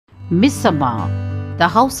Missamma the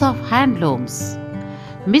house of handlooms.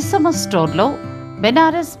 Missamma స్టోర్లో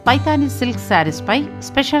Banaras Paithani silk saris పై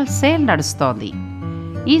special sale నడుస్తోంది.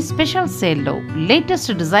 ఈ స్పెషల్ సేల్లో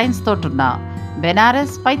latest designs తోటున్న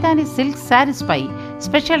Banaras Paithani silk saris పై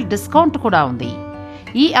స్పెషల్ డిస్కౌంట్ కూడా ఉంది.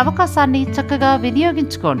 ఈ అవకాశాన్ని చక్కగా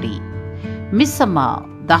వినియోగించుకోండి. Missamma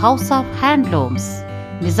the house of handlooms,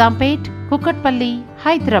 Nizampet, Kukatpally,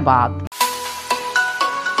 Hyderabad.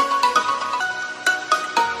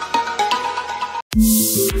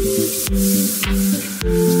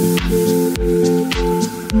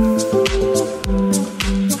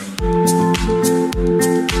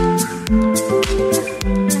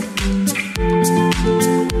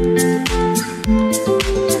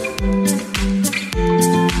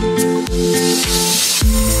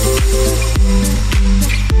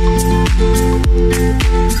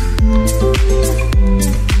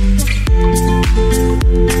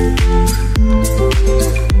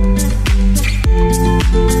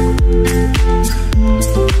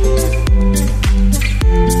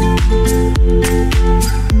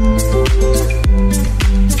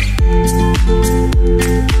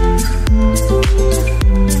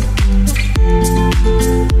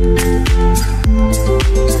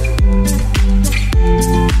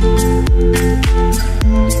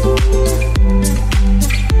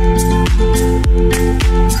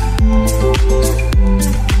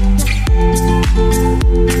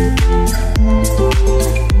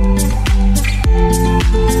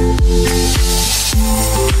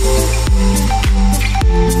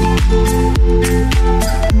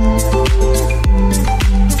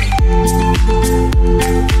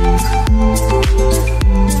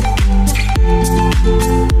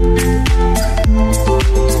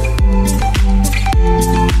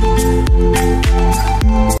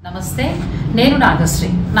 నమస్తే, నేను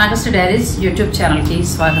నాగశ్రీ డైరీస్ యూట్యూబ్ ఛానల్కి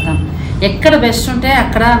స్వాగతం. ఎక్కడ బెస్ట్ ఉంటే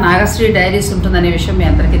అక్కడ నాగశ్రీ డైరీస్ ఉంటుందనే విషయం మీ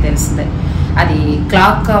అందరికీ తెలిసిందే. అది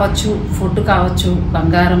క్లాత్ కావచ్చు, ఫుడ్ కావచ్చు,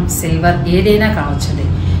 బంగారం, సిల్వర్, ఏదైనా కావచ్చండి.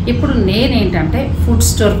 ఇప్పుడు నేనేంటంటే ఫుడ్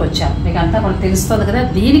స్టోర్కి వచ్చాను. మీకు అంతా మనకు తెలుస్తుంది కదా.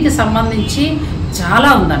 దీనికి సంబంధించి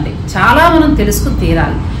చాలా ఉందండి. చాలా మనం తెలుసుకుని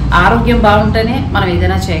తీరాలి. ఆరోగ్యం బాగుంటేనే మనం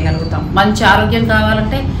ఏదైనా చేయగలుగుతాం. మంచి ఆరోగ్యం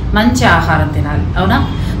కావాలంటే మంచి ఆహారం తినాలి, అవునా?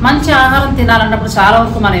 మంచి ఆహారం తినాలన్నప్పుడు చాలా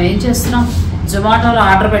వరకు మనం ఏం చేస్తున్నాం, జొమాటోలో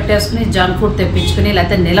ఆర్డర్ పెట్టేసుకుని జంక్ ఫుడ్ తెప్పించుకుని,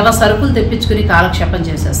 లేకపోతే నిల్వ సరుకులు తెప్పించుకుని కాలక్షేపం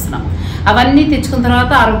చేసేస్తున్నాం. అవన్నీ తెచ్చుకున్న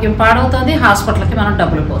తర్వాత ఆరోగ్యం పాడవుతుంది, హాస్పిటల్కి మనం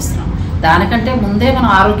డబ్బులు పోస్తున్నాం. దానికంటే ముందే మనం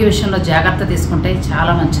ఆరోగ్య విషయంలో జాగ్రత్త తీసుకుంటే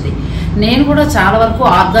చాలా మంచిది. నేను కూడా చాలా వరకు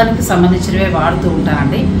ఆర్గానిక్ సంబంధించినవే వాడుతూ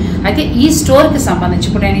ఉంటానండి. అయితే ఈ స్టోర్కి సంబంధించి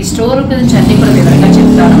ఇప్పుడు నేను ఈ స్టోర్ గురించి అన్నీ కూడా వివరంగా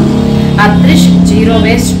చెప్తాను. అద్రిష్ జీరో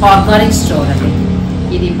వేస్ట్ ఆర్గానిక్ స్టోర్ అండి.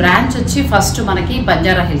 ఇది బ్రాంచ్ వచ్చి ఫస్ట్ మనకి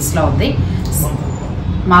బంజారా హిల్స్లో ఉంది,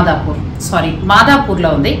 మాదాపూర్లో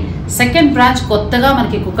ఉంది. సెకండ్ బ్రాంచ్ కొత్తగా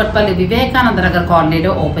మనకి కుకట్పల్లి వివేకానంద నగర్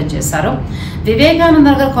కాలనీలో ఓపెన్ చేశారు. వివేకానంద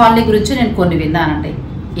నగర్ కాలనీ గురించి నేను కొన్ని విన్నానండి.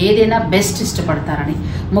 ఏదైనా బెస్ట్ ఇష్టపడతారని,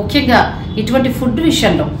 ముఖ్యంగా ఇటువంటి ఫుడ్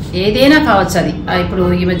విషయంలో ఏదైనా కావచ్చు. అది ఇప్పుడు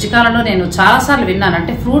ఈ మధ్యకాలంలో నేను చాలాసార్లు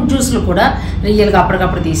విన్నానంటే ఫ్రూట్ జ్యూస్లు కూడా రియల్గా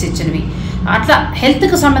అప్పటికప్పుడు తీసిచ్చినవి. అట్లా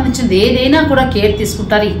హెల్త్కి సంబంధించింది ఏదైనా కూడా కేర్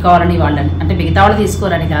తీసుకుంటారు ఈ కాలనీ వాళ్ళని. అంటే మిగతా వాళ్ళు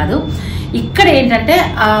తీసుకోరని కాదు, ఇక్కడ ఏంటంటే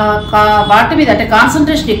వాటి మీద అంటే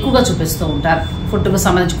కాన్సన్ట్రేషన్ ఎక్కువగా చూపిస్తూ ఉంటారు ఫుడ్కు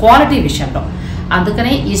సంబంధించి క్వాలిటీ విషయంలో.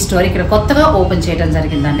 అందుకనే ఈ స్టోర్ ఇక్కడ కొత్తగా ఓపెన్ చేయడం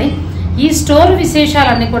జరిగిందండి. ఈ స్టోర్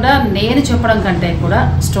విశేషాలన్నీ కూడా నేను చెప్పడం కంటే కూడా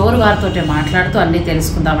స్టోర్ వారితో మాట్లాడుతూ అన్నీ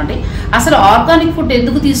తెలుసుకుందామండి. అసలు ఆర్గానిక్ ఫుడ్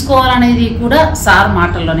ఎందుకు తీసుకోవాలనేది కూడా సార్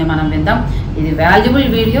మాటల్లోనే మనం విందాం. ఇది వాల్యుబుల్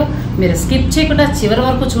వీడియో, మీరు స్కిప్ చేయకుండా చివరి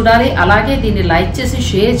వరకు చూడాలి. అలాగే దీన్ని లైక్ చేసి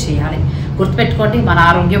షేర్ చేయాలి. గుర్తుపెట్టుకోండి, మన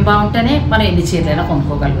ఆరోగ్యం బాగుంటేనే మనం ఎన్ని చీరలైనా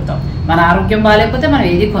కొనుక్కోగలుగుతాం. మన ఆరోగ్యం బాగాలేకపోతే మనం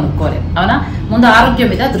ఏది కొనుక్కోలేం, అవునా? ముందు ఆరోగ్యం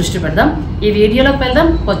మీద దృష్టి పెడదాం. ఈ వీడియోలోకి వెళ్దాం,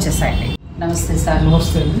 వచ్చేసాయండి. నమస్తే సార్.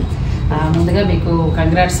 నమస్తే అండి. ముందుగా మీకు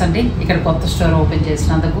కంగ్రాట్స్ అండి, ఇక్కడ కొత్త స్టోర్ ఓపెన్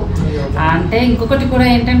చేసినందుకు. అంటే ఇంకొకటి కూడా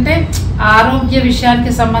ఏంటంటే ఆరోగ్య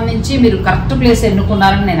విషయానికి సంబంధించి మీరు కరెక్ట్ ప్లేస్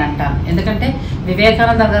ఎన్నుకున్నారని నేను అంటాను. ఎందుకంటే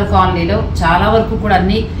వివేకానంద నగర్ కాలనీలో చాలా వరకు కూడా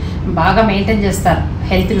అన్నీ బాగా మెయింటైన్ చేస్తారు.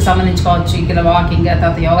 హెల్త్కి సంబంధించి కావచ్చు, ఇక్కడ వాకింగ్,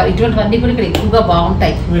 తర్వాత యోగా, ఇటువంటివన్నీ కూడా ఇక్కడ ఎక్కువగా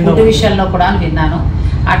బాగుంటాయి ఫుడ్ విషయంలో కూడా అని విన్నాను.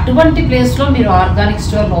 అటువంటి ప్లేస్లో మీరు ఆర్గానిక్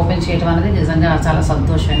స్టోర్ ఓపెన్ చేయడం అనేది నిజంగా చాలా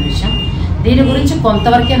సంతోషమైన విషయం. దీని గురించి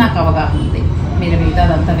కొంతవరకే నాకు అవగాహన ఉంది. మీరు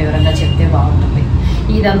మిగతాదంతా వివరంగా చెప్తే బాగుంటుంది.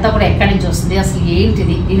 ఇదంతా కూడా ఎక్కడి నుంచి వస్తుంది, అసలు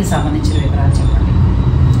ఏంటిది, దీనికి సంబంధించిన వివరాలు చెప్పండి.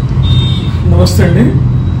 నమస్తే అండి.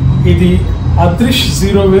 ఇది అద్రిష్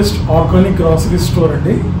zero waste organic grocery store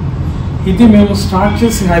అండి. ఇది మేము స్టార్ట్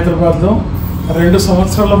చేసి హైదరాబాద్లో 2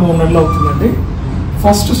 సంవత్సరాల 3 నెలలు అవుతుందండి.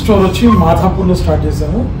 ఫస్ట్ స్టోర్ వచ్చి మాదాపూర్లో స్టార్ట్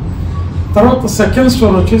చేసాము. తర్వాత సెకండ్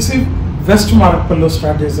స్టోర్ వచ్చేసి వెస్ట్ మార్క్పల్లిలో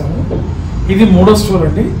స్టార్ట్ చేసాము. ఇది 3వ స్టోర్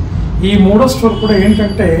అండి. ఈ 3వ స్టోర్ కూడా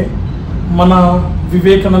ఏంటంటే మన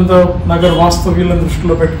వివేకానంద నగర్ వాస్తవ్యులను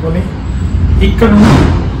దృష్టిలో పెట్టుకొని ఇక్కడ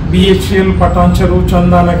బిహెచ్ఎల్, పటాన్చెరు,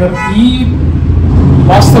 చందానగర్ ఈ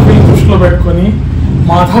వాస్తవ్యులను దృష్టిలో పెట్టుకొని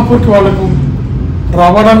మాధాపూర్కి వాళ్ళకు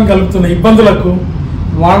రావడానికి కలుగుతున్న ఇబ్బందులకు,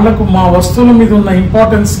 వాళ్లకు మా వస్తువుల మీద ఉన్న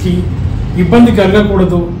ఇంపార్టెన్స్కి ఇబ్బంది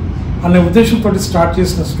కలగకూడదు అనే ఉద్దేశంతో స్టార్ట్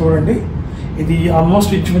చేసిన స్టోర్ అండి. ఇది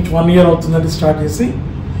ఆల్మోస్ట్ ఇంచుమించు 1 year అవుతుందండి స్టార్ట్ చేసి.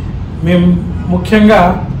 మేము ముఖ్యంగా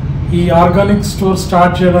ఈ ఆర్గానిక్ స్టోర్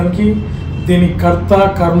స్టార్ట్ చేయడానికి దీని కర్త,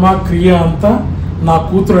 కర్మ, క్రియ అంతా నా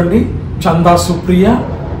కూతురండి చందా సుప్రియ,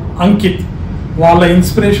 అంకిత్. వాళ్ళ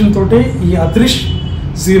ఇన్స్పిరేషన్ తోటే ఈ అదృష్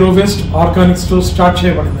zero waste organic store start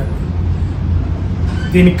చేయబడిందండి.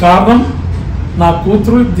 దీనికి కారణం నా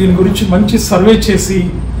కూతురు దీని గురించి మంచి సర్వే చేసి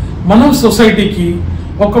మనం సొసైటీకి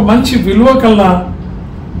ఒక మంచి విలువ కల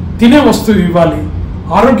తినే వస్తువు ఇవ్వాలి,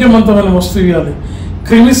 ఆరోగ్యవంతమైన వస్తువు ఇవ్వాలి,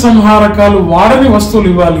 క్రిమి సంహారకాలు వాడని వస్తువులు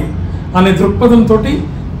ఇవ్వాలి అనే దృక్పథంతో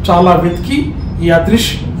చాలా వెతికి ఈ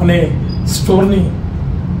అదృష్ అనే స్టోర్ని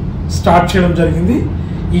స్టార్ట్ చేయడం జరిగింది.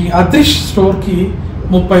 ఈ అదృష్ స్టోర్కి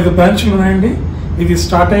 35 బ్రాంచ్లు ఉన్నాయండి. ఇది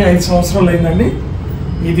స్టార్ట్ అయ్యి 5 సంవత్సరాలు అయిందండి.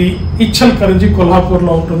 ఇది ఇచ్చల్ కరంజీ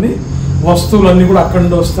కొల్హాపూర్లో ఉంటుంది. వస్తువులన్నీ కూడా అక్కడి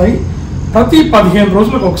నుండి వస్తాయి. ప్రతి 15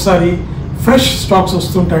 రోజులకు ఒకసారి ఫ్రెష్ స్టాక్స్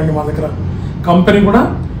వస్తుంటాయండి మా దగ్గర. కంపెనీ కూడా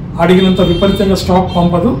అడిగినంత విపరీతంగా స్టాక్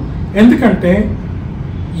పంపదు. ఎందుకంటే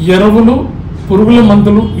ఎరువులు, పురుగుల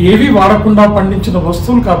మందులు ఏవి వాడకుండా పండించిన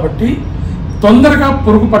వస్తువులు కాబట్టి తొందరగా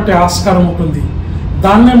పురుగు పట్టే ఆస్కారం ఉంటుంది.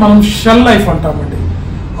 దాన్నే మనం షెల్ లైఫ్ అంటామండి.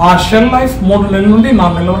 ఆ షెల్ లైఫ్ 3 నెలల నుండి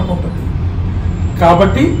 4 నెలల వరకు ఉంటుంది.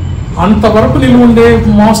 కాబట్టి అంతవరకు నిలువ ఉండే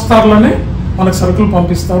మోస్తార్లోనే మనకు సరుకులు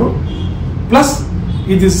పంపిస్తారు. ప్లస్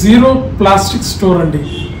ఇది జీరో ప్లాస్టిక్ స్టోర్ అండి.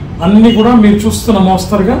 అన్నీ కూడా మీరు చూస్తున్న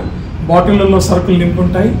మోస్తరుగా బాటిళ్లలో సరుకులు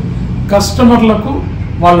నింపుంటాయి. కస్టమర్లకు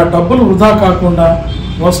వాళ్ళ డబ్బులు వృధా కాకుండా,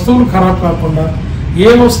 వస్తువులు ఖరాబ్ కాకుండా, ఏ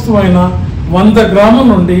వస్తువు అయినా 100 గ్రాముల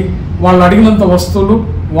నుండి వాళ్ళు అడిగినంత వస్తువులు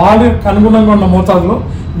వాళ్ళకి అనుగుణంగా ఉన్న మోతాదులో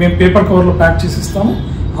మేము పేపర్ కవర్లో ప్యాక్ చేసి ఇస్తాము.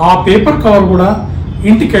 ఆ పేపర్ కవర్ కూడా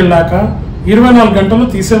ఇంటికి వెళ్ళాక 24 గంటలు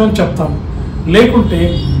తీసేయమని చెప్తాము. లేకుంటే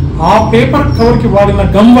ఆ పేపర్ కవర్కి వాడిన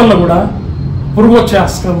గమ్ వల్ల కూడా పురుగు వచ్చే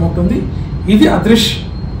ఆస్కారం ఉంటుంది. ఇది అదృష్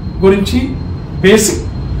గురించి బేసిక్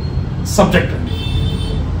సబ్జెక్ట్ అండి.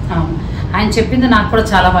 ఆయన చెప్పింది నాకు కూడా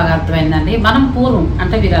చాలా బాగా అర్థమైందండి. మనం పూర్వం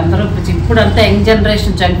అంటే వీరందరూ ఇప్పుడంతా యంగ్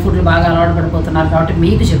జనరేషన్ జంక్ ఫుడ్లు బాగా అలవాటు పడిపోతున్నారు కాబట్టి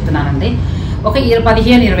మీకు చెప్తున్నానండి. ఒక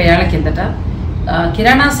 15-20 ఏళ్ల కిందట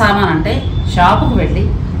కిరాణా సామాన్ అంటే షాపుకు వెళ్ళి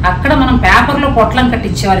అక్కడ మనం పేపర్లో పొట్లం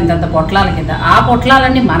కట్టించేవారు ఇంతంత పొట్లాల కింద. ఆ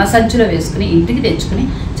పొట్లాలన్నీ మన సంచిలో వేసుకుని ఇంటికి తెచ్చుకుని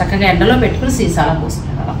చక్కగా ఎండలో పెట్టుకుని సీసాలో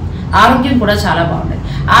పోసుకునేవాళ్ళం. ఆరోగ్యం కూడా చాలా బాగుండేది.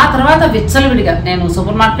 ఆ తర్వాత విచ్చలవిడిగా నేను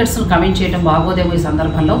సూపర్ మార్కెట్స్ కమెంట్ చేయడం బాగోదేమో ఈ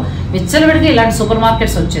సందర్భంలో, విచ్చలవిడిగా ఇలాంటి సూపర్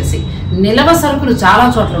మార్కెట్స్ వచ్చేసి నిల్వ సరుకులు చాలా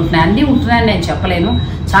చోట్ల ఉంటున్నాయి. అన్నీ ఉంటున్నాయని నేను చెప్పలేను,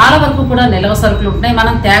 చాలా వరకు కూడా నిల్వ సరుకులు ఉంటున్నాయి.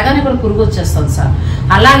 మనం తేగానే కూడా పురుగు వచ్చేస్తుంది సార్.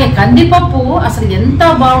 అలాగే కందిపప్పు అసలు ఎంత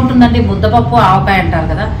బాగుంటుందండి. ముద్దపప్పు, ఆవకాయ అంటారు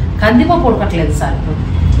కదా, కందిపప్పు ఉడకట్లేదు సార్. ఇప్పుడు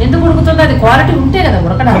ఎందుకు ఉడుకుతుంది? అది క్వాలిటీ ఉంటే కదా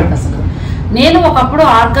ఉడకడానికి. అసలు నేను ఒకప్పుడు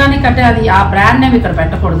ఆర్గానిక్ అంటే అది ఆ బ్రాండ్ నేమ్ ఇక్కడ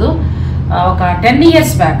పెట్టకూడదు, ఒక 10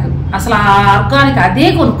 years బ్యాక్ అసలు ఆ ఆర్గానిక్ అదే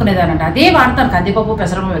కొనుక్కునేదానంట, అదే వాడతాను కందిపప్పు,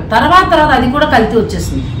 పెసరపప్పు. తర్వాత అది కూడా కల్తీ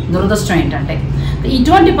వచ్చేసింది. దురదృష్టం ఏంటంటే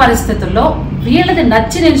ఇటువంటి పరిస్థితుల్లో వీళ్ళది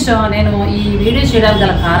నచ్చి నేను ఈ వీడియో చేయడానికి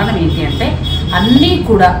గల కారణం ఏంటి అంటే అన్నీ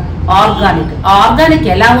కూడా ఆర్గానిక్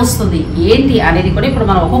ఎలా వస్తుంది ఏంటి అనేది కూడా ఇప్పుడు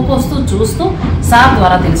మనం ఒక్కొక్క వస్తువు చూస్తూ సార్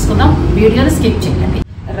ద్వారా తెలుసుకుందాం. వీడియోని స్కిప్ చేయండి.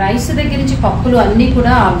 రైస్ దగ్గర నుంచి పప్పులు అన్నీ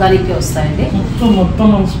కూడా ఆర్గానిక్ వస్తాయండి. మొత్తం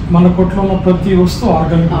మన కొట్లో ఉన్న ప్రతి వస్తువు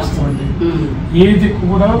ఆర్గానిక్ వస్తుంది. ఏది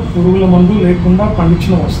కూడా పురుగుల మందు లేకుండా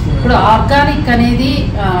పండించిన వస్తువు. ఇప్పుడు ఆర్గానిక్ అనేది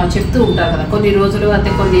చెప్తూ ఉంటారు కదా, కొన్ని రోజులు అంటే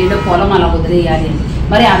కొన్ని ఏళ్ళ పొలం అలా వదిలేయాలి అని.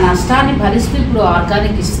 మరి ఆ నష్టాన్ని భరిస్తూ ఇప్పుడు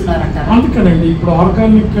ఆర్గానిక్ ఇస్తున్నారంటారు. అందుకనండి ఇప్పుడు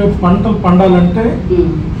ఆర్గానిక్ పంటలు పండాలంటే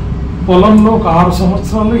పొలంలో ఒక 6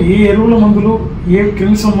 సంవత్సరాలు ఏ ఎరువుల మందులు, ఏ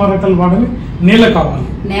క్రిమి సంహారకాలు వాడని నేల కావాలి,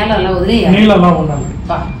 నేల అలా ఉండాలి.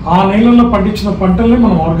 ఆ నేలలో పండించిన పంటలనే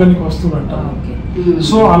మనం ఆర్గానిక్ వస్తువులు అంటాం.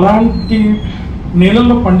 సో అలాంటి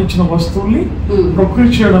నేలల్లో పండించిన వస్తువుల్ని ప్రొక్యూర్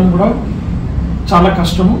చేయడం కూడా చాలా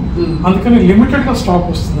కష్టము. అందుకని లిమిటెడ్ గా స్టాక్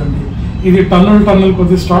వస్తుందండి. ఇది టన్నుల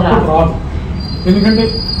కొద్ది స్టాక్ కూడా రాదు. ఎందుకంటే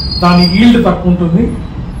దాని ఈల్డ్ తక్కువ ఉంటుంది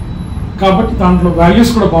కాబట్టి దాంట్లో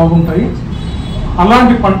వాల్యూస్ కూడా బాగుంటాయి.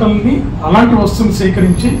 అలాంటి పంటల్ని, అలాంటి వస్తువులు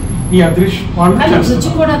సేకరించి ఈ అదృష్ రుచి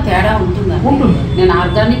కూడా తేడా ఉంటుంది. నేను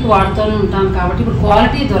ఆర్గానిక్ వాడుతూనే ఉంటాను కాబట్టి ఇప్పుడు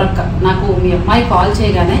క్వాలిటీ దొరక్క నాకు మీ అమ్మాయి కాల్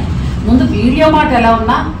చేయగానే ముందు వీడియో మాట ఎలా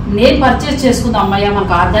ఉన్నా నేను పర్చేస్ చేసుకుంది, అమ్మాయి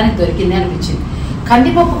మనకు ఆర్గానిక్ దొరికింది అనిపించింది.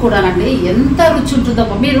 కందిపప్పు కూడానండి ఎంత రుచి ఉంటుందో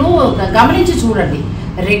మీరు గమనించి చూడండి.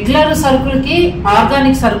 రెగ్యులర్ సరుకులకి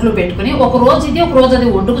ఆర్గానిక్ సరుకులు పెట్టుకుని ఒక రోజు ఇది ఒక రోజు అది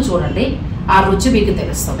వండుకు చూడండి, ఆ రుచి మీకు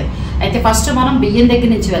తెలుస్తుంది. అయితే ఫస్ట్ మనం బియ్యం దగ్గర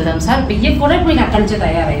నుంచి వెళ్దాం సార్. బియ్యం కూడా మీకు అక్కడి నుంచి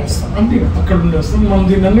తయారై వస్తుంది. అంటే అక్కడ నుండి వస్తుంది. మనం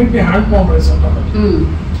దీన్ని హ్యాండ్ పౌండ్ రైస్ అంటారు.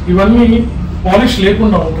 ఇవన్నీ పాలిష్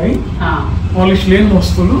లేకుండా ఉంటాయి. పాలిష్ లేని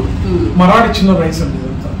వస్తువులు మరాఠీ చిన్న రైస్ అండి.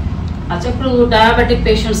 అచ్చా, ఇప్పుడు డయాబెటిక్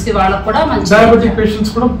పేషెంట్స్ కి వాళ్ళకి కూడా మంచి డయాబెటిక్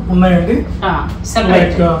పేషెంట్స్ కూడా ఉన్నాయండి.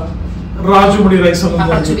 లైక్ రాజముడి రైస్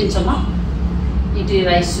చూపించమ్మా, ఇటు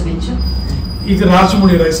రైస్ చూపించు. ఇది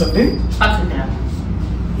రాజముడి రైస్ అండి.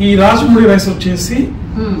 ఈ రాజముడి రైస్ వచ్చేసి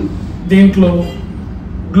దీంట్లో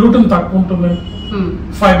గ్లూటెన్ తక్కువ ఉంటుంది,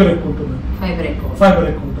 ఫైబర్ ఎక్కువ ఉంటుంది. ఫైబర్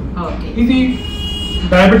ఎక్కువ ఉంటుంది. ఇది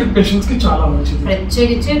డయాబెటిక్ పేషెంట్స్ కి చాలా మంచిది,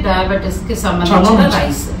 ప్రత్యేకించి డయాబెటిస్ కి సంబంధించిన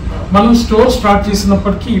రైస్. మనం స్టోర్ స్టార్ట్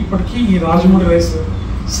చేసినప్పటికీ ఇప్పటికీ ఈ రాజముడి రైస్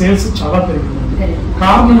సేల్స్ చాలా పెరిగింది.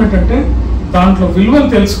 కారణం ఏంటంటే దాంట్లో విలువలు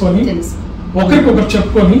తెలుసుకొని ఒకరికొకరు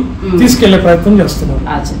చెప్పుకొని తీసుకెళ్లే ప్రయత్నం చేస్తున్నారు.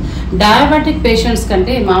 డయాబెటిక్ పేషెంట్స్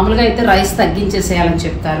కంటే మామూలుగా అయితే రైస్ తగ్గించేసేయాలని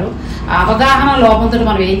చెప్తారు. అవగాహన లోపంతో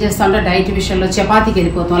మనం ఏం చేస్తామంటే డైట్ విషయంలో చపాతీకి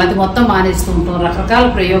వెళ్ళిపోతాం, లేకపోతే మొత్తం మానేస్తూ ఉంటాం, రకరకాల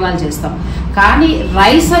ప్రయోగాలు చేస్తాం. కానీ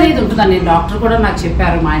రైస్ అనేది ఉంటుందండి. డాక్టర్ కూడా నాకు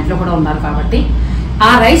చెప్పారు, మా ఇంట్లో కూడా ఉన్నారు కాబట్టి.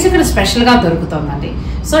 ఆ రైస్ ఇక్కడ స్పెషల్ గా దొరుకుతుందండి.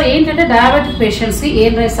 సో ఏంటంటే డయాబెటిక్ పేషెంట్స్ కి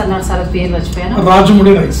ఏం రైస్ అన్నారు సార్, పేరు మర్చిపోయాను.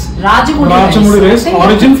 Rajamudi rice. Rajamudi rice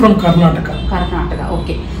origin from Karnataka.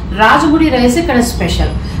 Okay. Rajamudi rice ఇక్కడ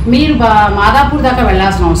స్పెషల్. మీరు మాదాపూర్ దాకా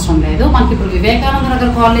వెళ్లాల్సిన అవసరం లేదు. మనకి ఇప్పుడు వివేకానంద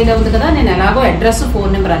నగర్ కాలనీలో ఉంది కదా, నేను ఎలాగో అడ్రస్,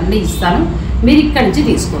 ఫోన్ నెంబర్ అన్ని ఇస్తాను, మీరు ఇక్కడ నుంచి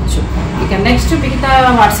తీసుకోవచ్చు. ఇక నెక్స్ట్ మిగతా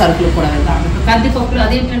వాటి సరుకులు కూడా వెళ్దాం. కందిపప్పులు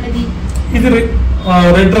అదేంటంటే ఇది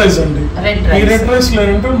రెడ్ రైస్ అండి. ఈ రెడ్ రైస్ లో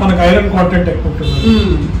ఏంటంటే మనకి ఐరన్ కాంటెంట్ ఎక్కువ ఉంటుంది.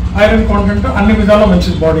 ఐరన్ కాంటెంట్ అన్ని విధాలా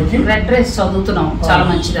మంచిది బాడీకి. రెడ్ రైస్ చదువుతున్నాం, చాలా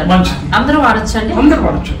మంచిది. అందరూ వాడచ్చండి. అందరూ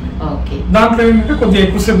వాడచ్చు. దాంట్లో ఏంటంటే కొద్దిగా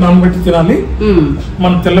ఎక్కువసేపు నానబెట్టి తినాలి.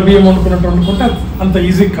 మనం తెల్ల బియ్యం వండుకున్నట్టు వండుకుంటే అంత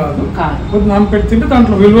ఈజీ కాదు. కొద్దిగా నానబెట్టి తింటే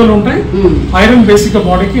దాంట్లో విలువలు ఉంటాయి. ఐరన్ బేసిక్ గా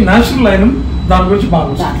బాడీకి నేచురల్ ఐరన్, దాని గురించి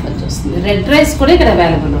బాగా రెడ్ రైస్ కూడా ఇక్కడ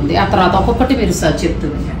అవైలబుల్ ఉంది. ఆ తర్వాత ఒక్కొక్కటి మీరు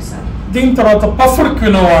చెప్తుంది. దీని తర్వాత పఫ్డ్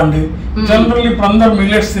క్వినోవా అండి. జనరల్ ఇప్పుడు అందరు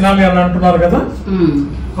మిల్లెట్స్ తినాలి అని అంటున్నారు కదా,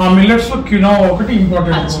 ఆ మిల్లెట్స్ లో క్వినోవా ఒకటి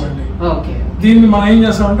ఇంపార్టెంట్ అండి. దీన్ని మనం ఏం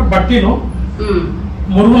చేస్తామంటే బట్టీలో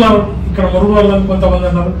మురుగుల, ఇక్కడ మురుగులు కొంతమంది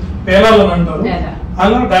అన్నారు, పేలాలని అంటారు,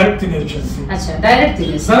 అలా డైరెక్ట్ తినేయచ్చు.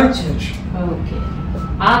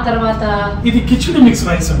 ఆ తర్వాత ఇది కిచిడి మిక్స్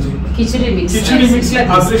రైస్ అండి. కిచిడి మిక్స్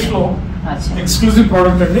అద్రిష్ లో ఎక్స్క్లూజివ్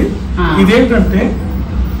ప్రోడక్ట్ అండి. ఇదేంటంటే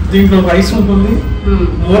దీంట్లో రైస్ ఉంటుంది,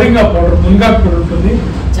 మోరింగా పౌడర్, మునగాకు పౌడర్ ఉంటుంది,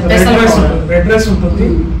 రెడ్ రైస్ ఉంటుంది,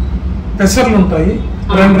 పెసర్లు ఉంటాయి,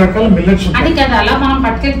 2 రకాల మిల్లెట్స్ ఉంటాయి.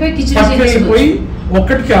 పట్టుకెళ్ళిపోయి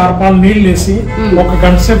ఒక్కటికి 6 పాలు నీళ్ళు వేసి 1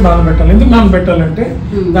 గంట సేపు నానబెట్టాలి. ఎందుకు నానబెట్టాలంటే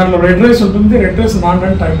దాంట్లో రెడ్ రైస్ ఉంటుంది, రెడ్ రైస్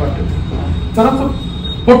నానడానికి టైం పడుతుంది. తర్వాత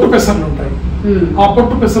పొట్టు పెసర్లు ఉంటాయి, ఆ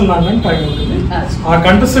పొట్టు పెసర్లు నానడానికి టైం ఉంటుంది. ఆ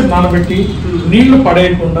గంట సేపు నానబెట్టి నీళ్లు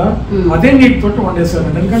పడేయకుండా అదే నీటితోటి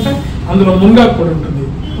వండేసారండి. ఎందుకంటే అందులో మునగాకు పొడి ఉంటుంది.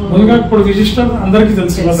 మునగాకు పొడి విశిష్టం అందరికీ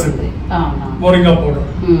తెలిసి మోరింగా పౌడర్.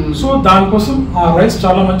 సో దానికోసం ఆ రైస్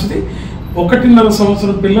చాలా మంచిది. 1.5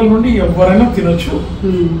 సంవత్సరం పిల్లల నుండి ఎవరైనా తినొచ్చు.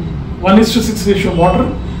 1:6 రేషియో వాటర్.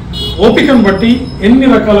 ఓపికను బట్టి ఎన్ని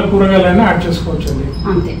రకాల కూరగాయలైనా యాడ్ చేసుకోవచ్చు అండి.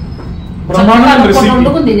 బ్రహ్మాండమైన రెసిపీ.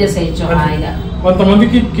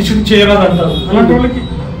 కొంతమందికి కిచిడి చేయరాదు అంటారు, అలాంటి వాళ్ళకి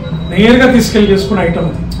నేరుగా తీసుకెళ్లి చేసుకునే ఐటమ్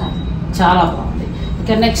అది. చాలా బాగుంది.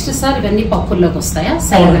 ఇక నెక్స్ట్ సార్ ఇవన్నీ పప్పుల్లోకి వస్తాయా?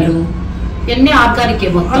 శనగలు అన్ని ఆర్గానిక్.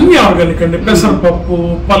 అన్ని ఆర్గానిక్ అండి. పెసరపప్పు,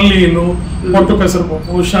 పల్లీలు, పొట్టు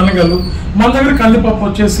పెసరపప్పు, శనగలు. మన దగ్గర కందిపప్పు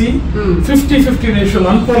వచ్చేసి 50-50 రేషియో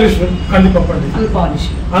అన్పాలిష్డ్ కందిపప్పు అండి.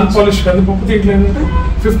 అన్పాలిష్డ్ కందిపప్పు దీంట్లో ఏంటంటే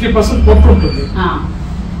 50% పొట్టు ఉంటుంది.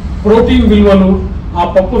 ప్రోటీన్ విలువలు, ఆ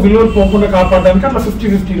పప్పు విలువలు పోకుండా కాపాడడానికి అట్లా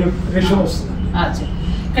 50-50 రేషియో వస్తుంది.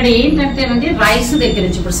 ఇక్కడ ఏంటంటే రైస్ దగ్గర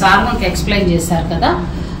నుంచి ఇప్పుడు సార్ మనకి ఎక్స్ప్లెయిన్ చేశారు కదా,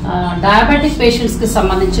 డయాబెటిక్ పేషెంట్స్ కి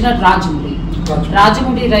సంబంధించిన రాజముడి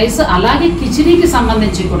రైస్, అలాగే కిచిడీకి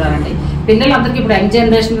సంబంధించి కూడా అండి. పిల్లలందరికీ ఇప్పుడు యంగ్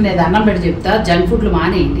జనరేషన్ నేను అన్నం పెట్టి చెప్తా, జంక్ ఫుడ్లు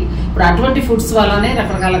మానేయండి. ఇప్పుడు అటువంటి ఫుడ్స్ వల్లనే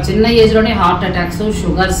రకరకాల చిన్న ఏజ్ లోనే హార్ట్ అటాక్స్,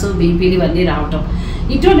 షుగర్స్, బీపీలు ఇవన్నీ రావటం.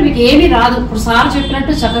 ఇటువంటి మీకు ఏమీ రాదు. ఇప్పుడు సార్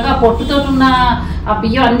చెప్పినట్టు చక్కగా పొట్టుతో ఉన్న ఆ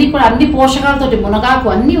బియ్యం అన్ని కూడా అన్ని పోషకాలతోటి, మునగాకు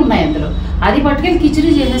అన్ని ఉన్నాయి అందులో. అది పట్టుకెళ్ళి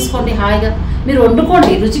కిచిడీ చేసేసుకోండి హాయిగా. మీరు వండుకోండి,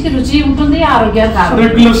 రుచికి రుచి ఉంటుంది, ఆరోగ్యానికి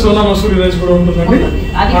రెగ్యులర్ సోనా మసూరి రైస్ కూడా ఉంటుందండి.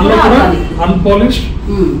 అది కూడా అన్పాలిష్డ్,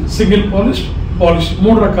 సింగిల్ పాలిష్డ్, పాలిష్డ్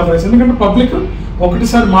 3 రకాల రైస్. ఎందుకంటే పబ్లిక్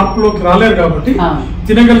ఒకటిసారి మార్పులోకి రాలేరు కాబట్టి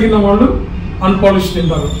తినగలిగిన వాళ్ళు అన్పాలిష్డ్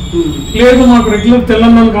తింటారు. లేదు మాకు రెగ్యులర్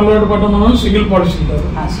తెలంగాణకు అలవాటు పడ్డం వాళ్ళు సింగిల్ పాలిష్ తింటారు.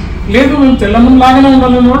 లేదు మేము తెలంగాణ లాగానే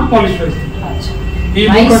ఉండాలని వాళ్ళు పాలిష్ రైస్ తింటారు.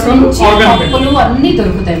 అన్ని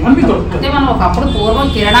దొరుకుతాయి. అంటే మనం ఒకప్పుడు పూర్వం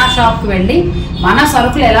కిరాణా షాప్ కి వెళ్ళి మన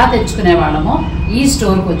సరుకులు ఎలా తెచ్చుకునే వాళ్ళమో ఈ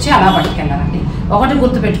స్టోర్ కి వచ్చి అలా పట్టుకెళ్ళాలండి. ఒకటి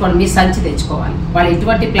గుర్తుపెట్టుకోండి, మీ సంచి తెచ్చుకోవాలి. వాళ్ళు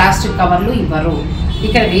ఎటువంటి ప్లాస్టిక్ కవర్లు ఇవ్వరు.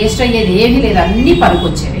 ఇక్కడ వేస్ట్ అయ్యేది ఏమీ లేదు, అన్ని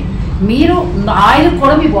పనికొచ్చేవి. మీరు ఆయిల్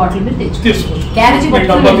కూడా మీ బాటిల్ మీరు తెచ్చుకోవచ్చు. క్యారేజీ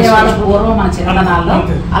పట్టుకుని వెళ్ళే వాళ్ళ పూర్వం మన చిన్ననాల్లో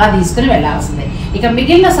అలా తీసుకుని వెళ్ళాల్సిందే. ఇక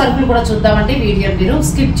మిగిలిన సరుకులు కూడా చూద్దామంటే వీడియో మీరు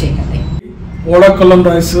స్కిప్ చేయకండి. ఓడాకొల్లం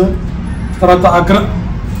రైస్, తర్వాత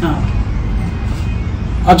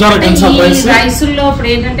రైసుల్లో ఇప్పుడు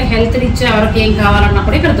ఏంటంటే హెల్త్ రిచ్ ఎవరికి ఏం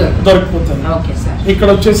కావాలన్నప్పుడు ఇక్కడ దొరికిపోతుంది. Okay sir. ఇక్కడ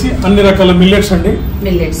వచ్చేసి అన్ని రకాల మిల్లెట్స్ అండి.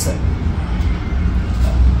 మిల్లెట్స్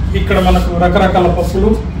ఇక్కడ మనకు రకరకాల పప్పులు,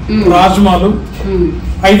 రాజ్మాలు,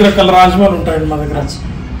 5 రకాల రాజ్మాలు ఉంటాయండి మా దగ్గర.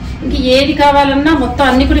 ఇంక ఏది కావాలన్నా మొత్తం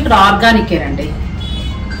అన్ని కూడా ఇక్కడ ఆర్గానిక్ అండి.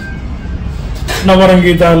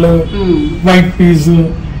 నవరంగి దాల్, వైట్ పీస్,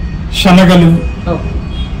 శనగలు,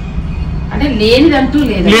 అంటే లేనిదంటూ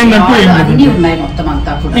లేదు, అన్ని ఉన్నాయి మొత్తం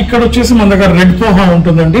అంతా కూడా. ఇక్కడ వచ్చేసి మన దగ్గర రెడ్ పోహా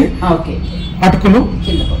ఉంటుందండి. అటుకులు,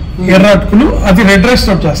 ఎర్ర అటుకులు, అది రెడ్ రైస్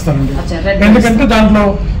తోటి చేస్తారండి. ఎందుకంటే దాంట్లో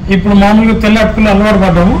ఇప్పుడు మామూలుగా తెల్ల అటుకులు అలవాటు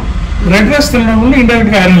పడ్డాము, రెడ్ రైస్ తినడం వల్ల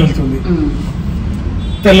ఇండైరెక్ట్ గా ఐరన్ వెళ్తుంది.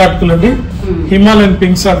 తెల్ల అటుకులు అండి, హిమాలయన్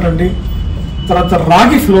పింక్ సాల్ట్ అండి, తర్వాత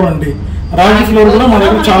రాగి ఫ్లోర్ అండి. రాగి ఫ్లోర్ కూడా మన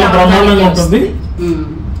దగ్గర చాలా బ్రహ్మాండంగా ఉంటుంది.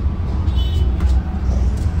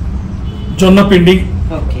 జొన్న పిండి,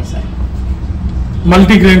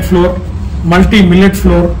 multigrain floor, multi millet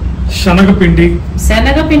floor, శనగపిండి.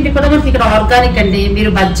 శనగపిండి కూడా మనకి ఇక్కడ ఆర్గానిక్ అండి. మీరు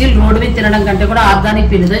బజ్జీలు రోడ్డు మీద తినడం కంటే కూడా ఆర్గానిక్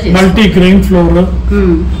పిండితో చేస్తారు. Multi grain floor,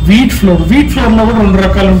 wheat flour. Wheat flour లో కూడా 2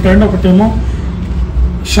 రకాలు ఉంటాయండి. ఒకటేమో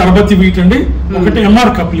షర్బతి వీట్ అండి, ఒకటి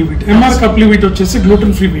ఎంఆర్ కప్లీ వీట్. ఎంఆర్ కప్లీ వీట్ వచ్చేసి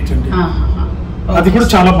గ్లూటెన్ ఫ్రీ వీట్ అండి. అది కూడా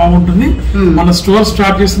చాలా బాగుంటుంది. మన స్టోర్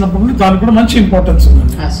స్టార్ట్ చేసినప్పుడు దానికి కూడా మంచి ఇంపార్టెన్స్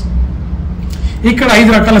ఉందండి. ఇక్కడ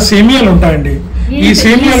 5 రకాల సేమియాలు ఉంటాయండి. ఈ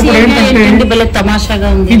సేమియాలు కూడా ఏంటంటే తమాషాగా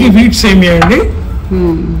ఉంది. ఇది వీట్ సేమియా అండి,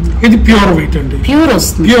 ఇది ప్యూర్ వీట్ అండి. ప్యూర్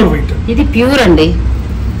వస్తుంది, ప్యూర్ వీట్. ఇది ప్యూర్ అండి.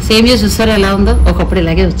 సేమియా చూసారా ఎలా ఉందో? ఒకప్పుడు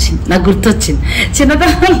ఇలాగే వచ్చింది, నాకు గుర్తొచ్చింది.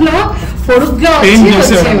 చిన్నతనంలో పొడుగ్గా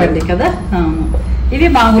వచ్చేవండి కదా. ఇది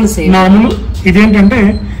మామూలు సేమియా. మామూలు ఇదేంటంటే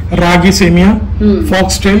రాగి సేమియా,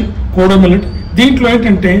 ఫాక్స్ టైల్, కోడో మిల్లెట్. దీంట్లో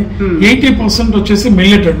ఏంటంటే 80% వచ్చేసి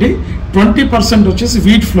మిల్లెట్ అండి, 20% వచ్చేసి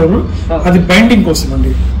వీట్ ఫ్లోర్. అది బైండింగ్ కోసం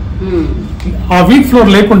అండి. ఆ వీట్ ఫ్లోర్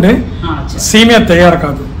లేకుండే సేమియా తయారు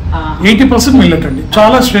కాదు. 80% మిల్లెట్ అండి,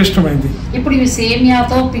 చాలా శ్రేష్టమైంది. ఇప్పుడు ఇవి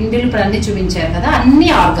సేమియాతో పిండిలు అన్ని చూపించారు కదా, అన్ని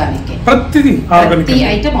ఆర్గానిక్. ప్రతిదీ ఆర్గానిక్.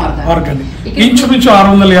 ఇంచుమించు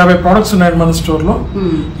 650 ప్రొడక్ట్స్ ఉన్నాయి మన స్టోర్ లో.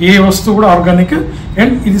 ఏ వస్తువు కూడా ఆర్గానిక్.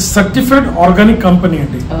 అండ్ ఇది సర్టిఫైడ్ ఆర్గానిక్ కంపెనీ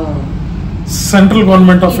అండి, సెంట్రల్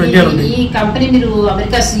గవర్నమెంట్ ఆఫ్ ఇండియా నుండి. ఈ కంపెనీ మీరు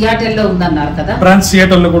అమెరికా సియాటెల్ లో ఉందన్నారు కదా. బ్రాంచ్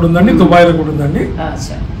సియాటెల్ లో కూడా ఉందండి, దుబాయ్ లో కూడా ఉందండి.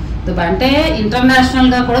 దుబాయ్ అంటే ఇంటర్నేషనల్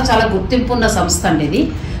గా కూడా చాలా గుర్తింపు ఉన్న సంస్థ అండి ఇది.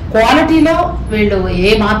 క్వాలిటీలో వీళ్ళు ఏ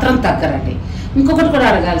మాత్రం తగ్గరండి. ఇంకొకటి కూడా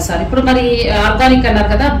అడగాలి సార్, ఇప్పుడు మరి ఆర్గానిక్ అన్నారు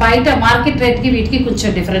కదా, బయట మార్కెట్ రేట్ కి వీటికి కొంచెం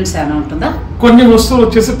డిఫరెన్స్ ఏమైనా ఉంటుందా? కొన్ని వస్తువులు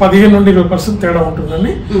వచ్చేసి 15 నుండి 20% తేడా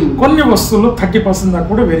ఉంటుందండి. కొన్ని వస్తువులు 30% దాకా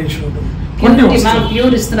కూడా వేరియేషన్ ఉంటుంది.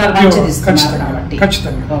 ప్యూర్ ఇస్తున్నారు,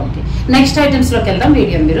 ఖచ్చితంగా. నెక్స్ట్ ఐటమ్స్ లోకి వెళ్దాం,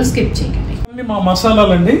 వీడియో మీరు స్కిప్ చేయకండి. మా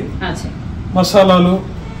మసాలాలు అండి, మసాలాలు,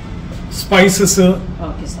 స్పైసెస్,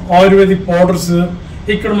 ఆయుర్వేదిక్ పౌడర్స్.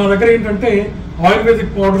 ఇక్కడ మా దగ్గర ఏంటంటే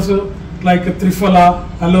ayurvedic powders like triphala,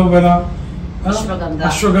 aloe vera,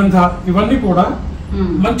 ashwagandha, ఇవన్నీ కూడా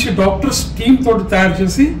మంచి డాక్టర్స్ టీమ్ తోటి తయారు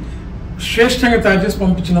చేసి శ్రేష్టంగా తయారు చేసి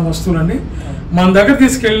పంపించిన వస్తువులండి. మన దగ్గర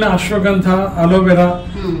తీసుకెళ్లిన అశ్వగంధ, అలోవెరా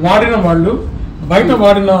వాడిన వాళ్ళు బయట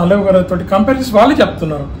వాడిన అలోవెరా తోటి కంపేర్ చేసి వాళ్ళు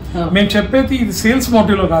చెప్తున్నారు. మేము చెప్పేది ఇది సేల్స్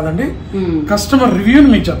మోటివ్ లో కాదండి, కస్టమర్ రివ్యూని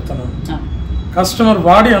మీకు చెప్తున్నాను. కస్టమర్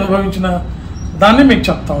వాడి అనుభవించిన దాన్ని మీకు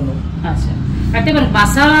చెప్తా ఉన్నాను. అంటే మరి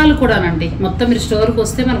మసాలాలు కూడానండి, మొత్తం మీరు స్టోర్కి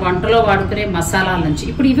వస్తే మన వంటలో వాడుకునే మసాలాల నుంచి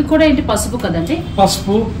ఇప్పుడు ఇవి కూడా ఏంటి, పసుపు కదండి,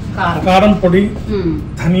 పసుపు, కారం పొడి,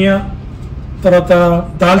 ధనియా, తర్వాత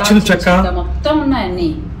దాల్చిన చెక్క, మొత్తం ఉన్నాయన్ని.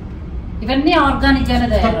 ఇవన్నీ ఆర్గానిక్ గానే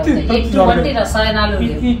తయారవుతాయి, ఎటువంటి రసాయనాలు.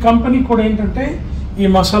 ఈ కంపెనీ కూడా ఏంటంటే ఈ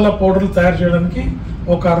మసాలా పౌడర్లు తయారు చేయడానికి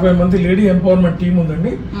ఒక 60 మంది లేడీ ఎంపవర్మెంట్ టీం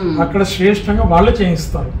ఉందండి. అక్కడ శ్రేష్టంగా వాళ్ళే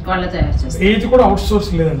చేయిస్తారు, వాళ్ళే తయారు చేస్తారు. ఏది కూడా అవుట్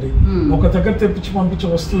సోర్స్ లేదండి, ఒక దగ్గర తెప్పించి పంపించే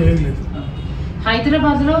వస్తువు ఏది లేదు.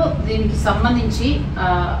 హైదరాబాద్ లో దీనికి సంబంధించి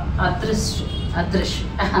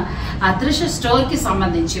అదృశ్య స్టోర్ కి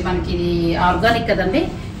సంబంధించి మనకి ఆర్గానిక్ కదండి.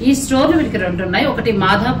 ఈ స్టోర్లు వీటికి 2 ఉన్నాయి, ఒకటి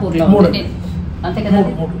మాధాపూర్ లో ఉంది, అంతే కదా,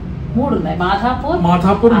 3 ఉన్నాయి.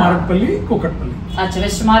 మాధాపూర్, మారేడుపల్లి, కుకట్పల్లి.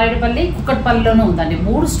 వెస్ట్ మారేడుపల్లి, కుకట్పల్లిలోనూ ఉందండి.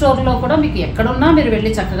 3 స్టోర్లో కూడా మీకు ఎక్కడున్నా మీరు వెళ్ళి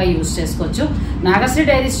చక్కగా యూజ్ చేసుకోవచ్చు. నాగశ్రీ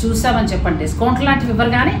డైరీస్ చూసామని చెప్పండి, డిస్కౌంట్ లాంటివి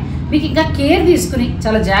ఇవ్వరు, కానీ మీకు ఇంకా కేర్ తీసుకుని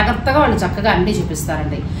చాలా జాగ్రత్తగా వాళ్ళు చక్కగా అన్ని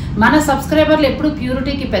చూపిస్తారండి. మన సబ్స్క్రైబర్లు ఎప్పుడు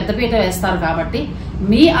ప్యూరిటీకి పెద్దపీట వేస్తారు కాబట్టి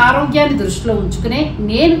మీ ఆరోగ్యాన్ని దృష్టిలో ఉంచుకునే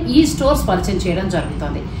నేను ఈ స్టోర్స్ పరిచయం చేయడం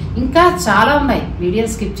జరుగుతుంది. ఇంకా చాలా ఉన్నాయి, వీడియో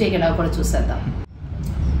స్కిప్ చేయకుండా కూడా చూసేద్దాం.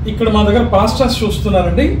 ఇక్కడ మా దగ్గర పాస్టాస్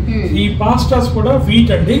చూస్తున్నారండి. ఈ పాస్టాస్ కూడా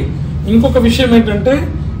వీట్ అండి. ఇంకొక విషయం ఏంటంటే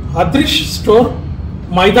అద్రిష్ స్టోర్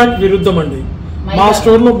మైదాకి విరుద్ధం అండి. మా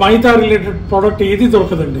స్టోర్ లో మైదా రిలేటెడ్ ప్రోడక్ట్ ఏది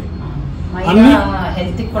దొరకదండి. అన్ని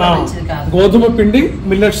గోధుమ పిండి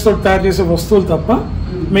మిల్లెట్స్ తో తయారు చేసే వస్తువులు తప్ప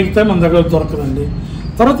మిగతా మన దగ్గర దొరకదండి.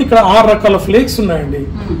 తర్వాత ఇక్కడ 6 రకాల ఫ్లేక్స్ ఉన్నాయండి.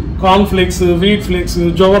 Corn flakes, wheat flakes,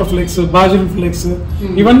 jowar flakes, Basil flakes,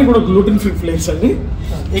 ఇవన్నీ కూడా గ్లూటెన్ ఫ్రీ ఫ్లేక్స్ అండి.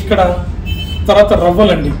 ఇక్కడ తర్వాత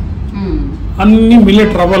రవ్వలండి, అన్ని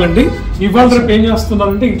మిల్లెట్ రవ్వలండి. ఇవాళ రేపు ఏం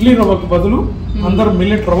చేస్తున్నారంటే ఇడ్లీ రవ్వకు బదులు అందరూ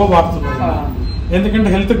మిల్లెట్ రవ్వ వాడుతున్నారు. ఎందుకంటే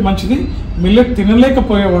హెల్త్ కి మంచిది. మిల్లెట్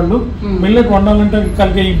తినలేకపోయే వాళ్ళు మిల్లెట్ వండాలంటే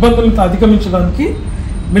కలిగే ఇబ్బందులను అధిగమించడానికి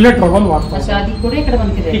మిల్లెట్ రవ్వలు వాడతారు.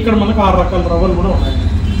 ఇక్కడ మనకు 6 రకాల రవ్వలు కూడా ఉన్నాయి.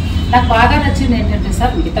 నాకు బాగా నచ్చింది ఏంటంటే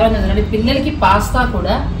సార్, మిగతా పిల్లలకి పాస్తా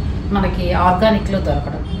కూడా మనకి ఆర్గానిక్ లో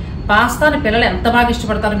దొరకడం. పాస్తాని పిల్లలు ఎంత బాగా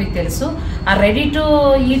ఇష్టపడతారో మీకు తెలుసు. ఆ రెడీ టు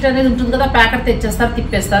ఈట్ అనేది ఉంటుంది కదా, ప్యాకెట్ తెచ్చేస్తారు,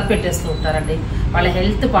 తిప్పేస్తారు, పెట్టేస్తూ ఉంటారండి. వాళ్ళ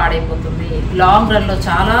హెల్త్ పాడైపోతుంది. లాంగ్ రన్ లో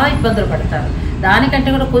చాలా ఇబ్బందులు పడతారు. దానికంటే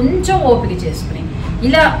కూడా కొంచెం ఓపిక చేసుకుని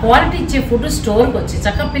ఇలా క్వాలిటీ ఇచ్చే ఫుడ్ స్టోర్కి వచ్చి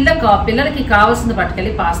చక్కగా పిల్లలకి కావాల్సింది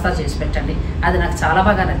పట్టుకెళ్ళి పాస్తా చేసి పెట్టండి. అది నాకు చాలా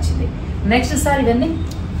బాగా నచ్చింది. నెక్స్ట్ సార్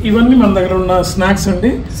ఇవన్నీ మన దగ్గర ఉన్న స్నాక్స్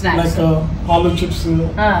అండి. Like aloo chips,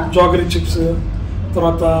 jaggery chips,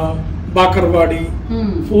 తర్వాత బాకర్వాడి,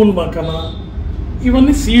 ఫూల్ మకనా,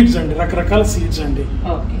 ఇవన్నీ సీడ్స్ అండి, రకరకాల సీడ్స్ అండి.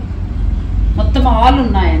 మొత్తం ఆల్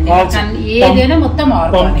ఉన్నాయండి. ఏదైనా మొత్తం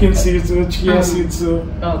pumpkin seeds, chia seeds,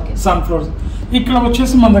 sunflower. ఇక్కడ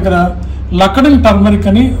వచ్చేసి మన దగ్గర లక్కడన్ టర్మరిక్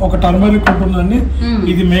అని ఒక టర్మరిక్ ఉంటుందండి.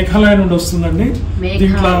 ఇది మేఘాలయ నుండి వస్తుందండి.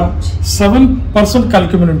 దీంట్లో 7%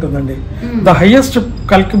 కల్క్యూమిన్ ఉంటుందండి. The highest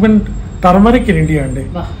కల్క్యూమిన్ turmeric in India అండి.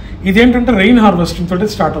 ఇదేంటంటే రెయిన్ హార్వెస్టింగ్ తోటి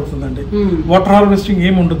స్టార్ట్ అవుతుందండి. వాటర్ హార్వెస్టింగ్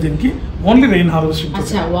ఏమి ఉండదు దీనికి, ఓన్లీ రెయిన్ హార్వెస్టింగ్.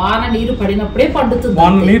 వాన నీరు పడినప్పుడే పండుతుంది,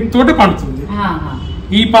 వాన నీరు తోటి పండుతుంది.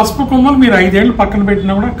 ఈ పసుపు కొమ్మలు మీరు 5 ఏళ్ళు పక్కన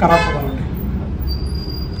పెట్టినా కూడా ఖరాబ్ అవ్వాలండి.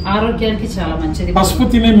 ఆరోగ్యానికి చాలా మంచిది. పసుపు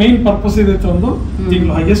తినే మెయిన్ పర్పస్ ఏదైతే ఉందో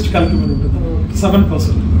దీనిలో హైయెస్ట్ కల్క్యూమిన్ ఉంటుంది,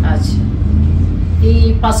 7%. ఈ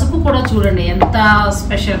పసుపు కూడా చూడండి ఎంత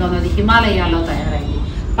స్పెషల్ గా ఉంది. హిమాలయాల్లో తయారైంది.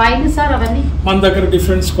 పైన సార్ అవన్నీ మన దగ్గర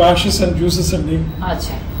డిఫరెంట్ స్క్వాషెస్ అండ్ జ్యూసెస్ అండి.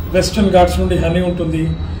 వెస్టర్న్ ఘాట్స్ నుండి హనీ ఉంటుంది.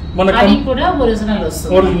 హనీ కూడా ఒరిజినల్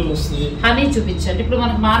వస్తుంది. హనీ చూపించండి. ఇప్పుడు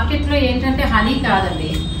మనకు మార్కెట్ లో ఏంటంటే హనీ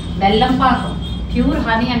కాదండి, బెల్లం పాకం. ప్యూర్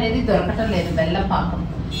హనీ అనేది దొరకటం లేదు. బెల్లం పాకం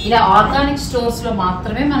ఇలా ఆర్గానిక్ స్టోర్స్ లో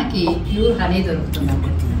మాత్రమే మనకి ప్యూర్ హనీ దొరుకుతుంది.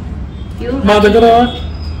 మా దగ్గర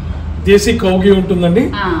దేశీ కౌగి ఉంటుందండి.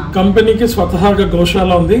 కంపెనీకి స్వతహాగా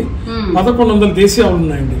గోశాల ఉంది. 1100 దేశీ ఆవులు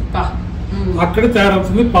ఉన్నాయండి. అక్కడే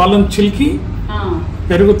తయారవుతుంది. పాలను చిలికి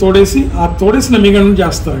పెరుగు తోడేసి ఆ తోడేసిన మిగడను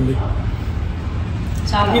చేస్తారండి.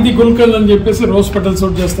 ఇది గుల్కండ్ అని చెప్పేసి రోజ్ పెటల్స్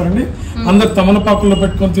తోటి చేస్తారండి. అందరు తమలపాకుల్లో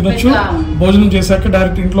పెట్టుకొని తినొచ్చు. భోజనం చేశాక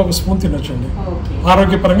డైరెక్ట్ ఇంట్లో ఒక స్పూన్ తినొచ్చు అండి.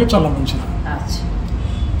 ఆరోగ్యపరంగా చాలా మంచిది.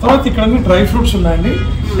 తర్వాత ఇక్కడ డ్రై ఫ్రూట్స్ ఉన్నాయండి.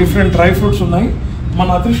 డిఫరెంట్ డ్రై ఫ్రూట్స్ ఉన్నాయి. మన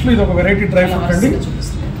అదృష్టంలో ఇది ఒక వెరైటీ డ్రై ఫ్రూట్ అండి,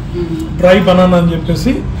 డ్రై బనానా అని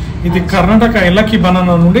చెప్పేసి. ఇది కర్ణాటక ఎల్లకి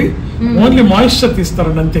బనానా నుండి ఓన్లీ మాయిశ్చర్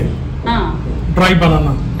తీస్తారండి, అంతే. డ్రై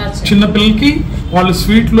బనానా చిన్న పిల్లలకి వాళ్ళు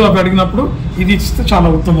స్వీట్లు అవి అడిగినప్పుడు ఇది ఇస్తే చాలా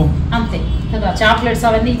ఉత్తమం. చాక్లెట్స్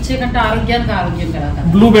అవన్నీ ఇచ్చే కంటే ఆరోగ్యానికి ఆరోగ్యం కదా.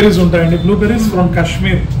 బ్లూబెర్రీస్ ఉంటాయండి. Blueberries from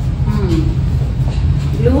Kashmir.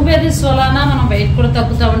 బ్లూబెర్రీస్ వలన మనం వెయిట్ కూడా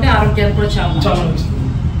తగ్గుతామంటే ఆరోగ్యానికి కూడా చాలా మంచిది.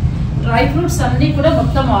 డ్రై ఫ్రూట్స్ అన్ని కూడా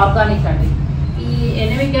మొత్తం ఆర్గానిక్ అండి. ఈ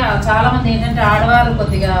ఎనిమిగా చాలా మంది ఏంటంటే ఆడవారు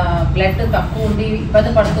కొద్దిగా బ్లడ్ తక్కువ ఉండి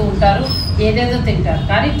ఇబ్బంది పడుతూ ఉంటారు, ఏదేదో తింటారు.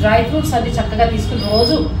 కానీ డ్రై ఫ్రూట్స్ అన్ని చక్కగా తీసుకుని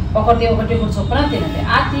రోజు ఒకటి చొప్పున తినండి.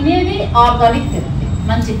 ఆ తినేది ఆర్గానిక్ తినండి,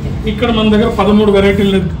 మంచిది తినండి. ఇక్కడ మన దగ్గర 13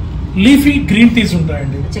 వెరైటీలు లీఫీ గ్రీన్ టీస్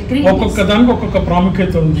ఉంటాయండి. ఒక్కొక్క దానికి ఒక్కొక్క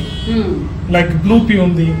ప్రాముఖ్యత ఉంది. లైక్ బ్లూ పీ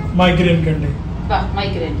ఉంది మైగ్రేన్ కండి.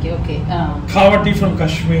 మైగ్రేన్ కి ఓకే. కావా tea from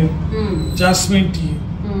Kashmir, jasmine tea,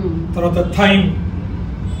 తర్వాత థైమ్,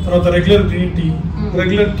 తర్వాత regular green tea,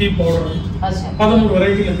 regular tea powder. 13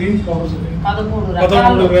 వెరైటీల green powders ఉన్నాయి.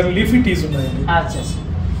 13 లీఫీ టీస్ ఉన్నాయండి.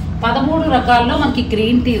 13 రకాల్లో మనకి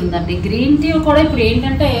గ్రీన్ టీ ఉందండి. గ్రీన్ టీ కూడా ఇప్పుడు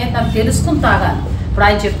ఏంటంటే తను తెలుసుకుని తాగాలి. ఇప్పుడు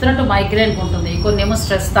ఆయన చెప్తున్నట్టు మైగ్రేన్కి ఉంటుంది, కొన్ని ఏమో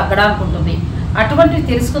స్ట్రెస్ తగ్గడానికి ఉంటుంది. అటువంటివి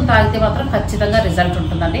తెలుసుకుని తాగితే మాత్రం ఖచ్చితంగా రిజల్ట్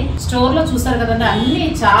ఉంటుందండి. స్టోర్లో చూసారు కదండి, అన్ని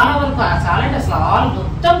చాలా వరకు చాలా అంటే అసలు ఆల్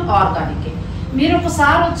మొత్తం ఆర్గానిక్. మీరు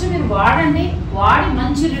ఒకసారి వచ్చి మీరు వాడండి, వాడి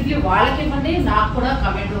మంచి రివ్యూ వాళ్ళకి ఇవ్వండి, నాకు కూడా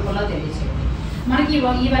కమెంట్ రూపంలో తెలియజేయండి. మనకి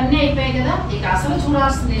ఇవన్నీ అయిపోయాయి కదా. ఇక అసలు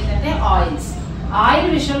చూడాల్సింది ఏంటంటే ఆయిల్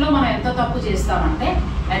విషయంలో మనం ఎంత తప్పు చేస్తామంటే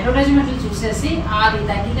అడ్వర్టైజ్మెంట్లు చూసేసి అది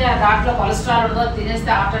తగ్గితే దాంట్లో కొలెస్ట్రాల్ ఉండదో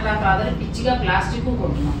తినేస్తే హార్ట్ అటాక్ రాదని పిచ్చిగా ప్లాస్టిక్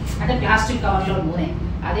కొంటున్నాం. అంటే ప్లాస్టిక్ కవర్లో నూనె,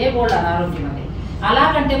 అదే బోల్డ్ అనారోగ్యం అండి.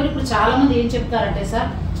 అలాగంటే ఇప్పుడు చాలా మంది ఏం చెప్తారంటే సార్,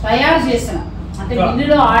 తయారు చేసిన అంటే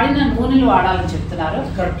ఇందులో ఆడిన నూనెలు వాడాలని చెప్తున్నారు.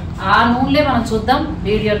 ఆ నూనెలే మనం చూద్దాం.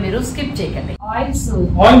 వీడియో మీరు స్కిప్ చేయకండి.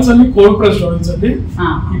 ఆయిల్స్ అన్ని కోల్డ్ ప్రెస్డ్ ఆయిల్స్ అండి.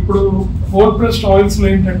 ఇప్పుడు కోల్డ్ ప్రెస్డ్ ఆయిల్స్ లో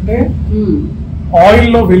ఏంటంటే ఆయిల్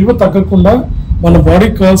లో విలువ తగ్గకుండా మన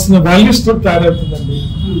బాడీకి కావాల్సిన వాల్యూస్ తో తయారవుతుందండి.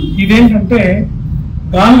 ఇదేంటంటే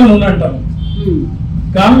గానుగ నూనె అంటారు.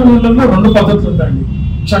 గానుగ నూనెలో 2 పద్ధతులు ఉంటాయండి,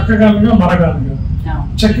 చెక్కగానుగ, మరగానుగ.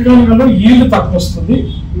 చెక్కగానుగలో ఈల్డ్ తక్కువ వస్తుంది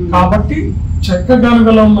కాబట్టి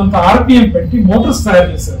చెక్కగానుగలో ఉన్నంత ఆర్పిఎం పెట్టి మోటార్స్ తయారు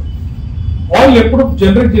చేశారు. ఆయిల్ ఎప్పుడు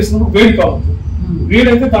జనరేట్ చేసినప్పుడు వేడి కావద్దు,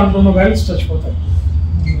 వేడైతే దాంట్లో ఉన్న వాల్యూస్ చచ్చిపోతాయి.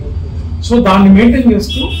 సో దాన్ని మెయింటైన్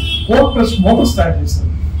చేస్తూ కోల్డ్ ప్రెస్ మోటార్స్ తయారు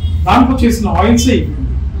చేశారు. దాంట్లో చేసిన ఆయిల్స్ ఇవి.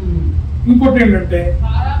 ఇంకోటి ఏంటంటే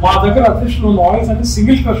మా దగ్గర అదృష్టంలో ఉన్న ఆయిల్స్ అంటే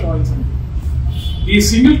సింగిల్ క్రష్ ఆయిల్స్ అండి. ఈ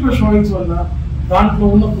సింగిల్ క్రష్ ఆయిల్స్ వల్ల దాంట్లో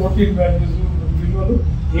ఉన్న ప్రోటీన్ వాల్యూస్ విలువలు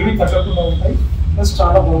ఏవి తగ్గకుండా ఉంటాయి, ప్లస్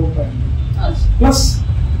చాలా బాగుంటాయండి. ప్లస్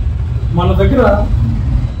మన దగ్గర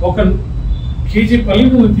 1 కేజీ పల్లి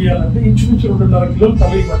నూనె తీయాలంటే ఇంచుమించు 2.5 కిలోలు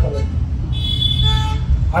పల్లీలు పట్టాలండి.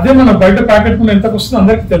 అదే మన బయట ప్యాకెట్ నూనె ఎంతకు వస్తుందో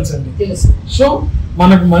అందరికి తెలుసండి. సో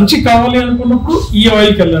మనకు మంచి కావాలి అనుకున్నప్పుడు ఈ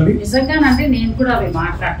ఆయిల్కి వెళ్ళాలి. నిజంగానంటే నేను కూడా అవి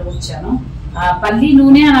మాట్లాడుతూ వచ్చాను. పల్లి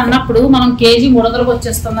నూనె అని అన్నప్పుడు మనం కేజీ 300కి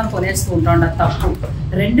వచ్చేస్తుందని కొనేస్తూ ఉంటాం. అది తప్పు.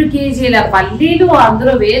 2 కేజీల పల్లీలు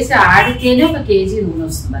అందులో వేసి ఆడితేనే 1 కేజీ నూనె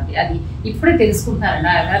వస్తుందండి. అది ఇప్పుడే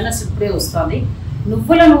తెలుసుకుంటున్నారండి, అవేర్నెస్ ఇప్పుడే వస్తుంది.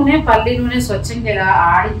 నువ్వుల నూనె, పల్లి నూనె స్వచ్ఛంగా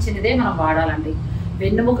ఆడించినదే మనం వాడాలండి.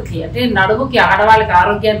 వెన్నుముకకి అంటే నడుముకి, ఆడవాళ్ళకి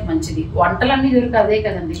ఆరోగ్యానికి మంచిది. వంటలన్నీ దొరికి అదే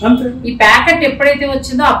కదండి. ఈ ప్యాకెట్ ఎప్పుడైతే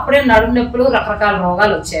వచ్చిందో అప్పుడే నడుము నొప్పులు, రకరకాల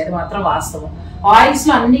రోగాలు వచ్చాయి. అది మాత్రం వాస్తవం. ఆయిల్స్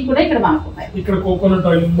లో అన్ని కూడా ఇక్కడ మనకు ఉన్నాయి. ఇక్కడ కోకోనట్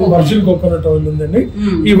ఆయిల్ ఉంది, వర్జిన్ కోకోనట్ ఆయిల్ ఉందండి.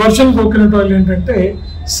 ఈ వర్జిన్ కోకోనట్ ఆయిల్ ఏంటంటే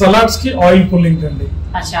సలాడ్స్ కి ఆయిల్ పుల్లింగ్ అండి.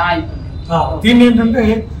 దీన్ని ఏంటంటే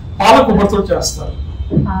పాల కొబ్బరితో చేస్తారు.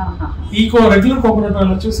 ఈ రెగ్యులర్ కోకోనట్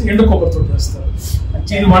ఆయిల్ వచ్చేసి ఎండు కొబ్బరితో చేస్తారు.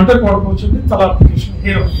 ఇది వంటకు వాడుకోవచ్చు, తల అప్లికేషన్,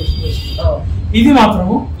 హెయిర్ అప్లికేషన్ చేస్తారు. ఇది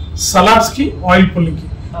మాత్రము సలాడ్స్ కి ఆయిల్ పుల్లింగ్ కి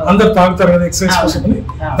అందరు తాగుతారు కదా ఎక్సర్సైజ్ కోసం అని,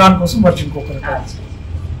 దానికోసం వర్జిన్ కోకోనట్ ఆయిల్.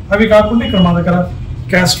 అవి కాకుండా ఇక్కడ మా దగ్గర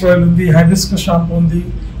క్యాస్టర్ ఆయిల్ ఉంది, హైబిస్కస్ షాంపూ ఉంది,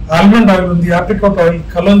 ఆల్మండ్ ఆయిల్ ఉంది, apricot oil,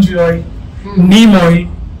 kalonji oil, neem oil,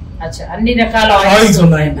 అన్ని రకాల ఆయిల్స్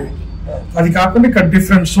ఉన్నాయండి. అది కాకుండా ఇక్కడ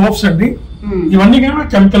డిఫరెంట్ సోప్స్ అండి. ఇవన్నీ కూడా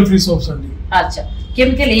కెమికల్ ఫ్రీ సోప్స్ అండి.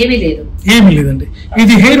 కెమికల్ ఏమీ లేదండి.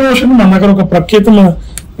 ఇది హెయిర్ వాష్ మన దగ్గర ఒక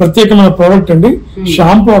ప్రత్యేకమైన ప్రోడక్ట్ అండి.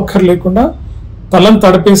 షాంపూ అక్కర్ లేకుండా తలను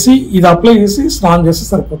తడిపేసి ఇది అప్లై చేసి స్నానం చేస్తే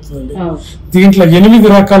సరిపోతుందండి. దీంట్లో 8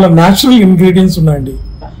 రకాల న్యాచురల్ ఇంగ్రీడియంట్స్ ఉన్నాయండి.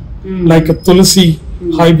 లైక్ తులసి,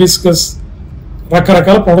 హైబిస్కస్,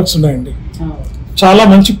 రకరకాల ప్రొడక్ట్స్ ఉన్నాయండి. చాలా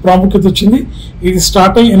మంచి ప్రాముఖ్యత వచ్చింది. ఇది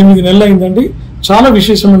స్టార్ట్ అయ్యి 8 నెలలు అయిందండి. చాలా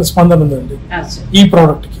విశేషమైన స్పందన ఉందండి ఈ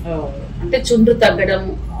ప్రోడక్ట్ కి. అంటే చుండ్రు తగ్గడం,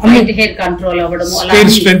 హెయిర్ కంట్రోల్ అవ్వడం,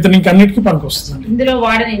 హెయిర్ స్ట్రెంథనింగ్ అన్నిటికీ పనికి వస్తుంది. ఇందులో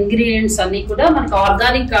వాడిన ఇంగ్రీడియంట్స్ అన్ని కూడా మనకు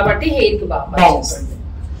ఆర్గానిక్ కాబట్టి హెయిర్ కి బాగుంటుంది.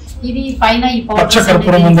 ఇది పైన ఈ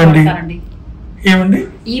పచ్చకర్పూరం ఉందండి. ఏమండి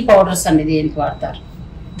ఈ పౌడర్స్ అండి దేనికి వాడతారు?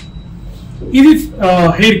 ఇది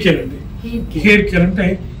హెయిర్ కేర్ అండి. హెయిర్ కేర్ అంటే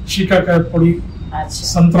శీకాకాయ పొడి,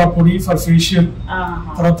 సంత్రా పొడి ఫర్ ఫేషియల్,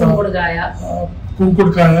 తర్వాత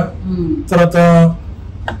కుంకుడుకాయ, తర్వాత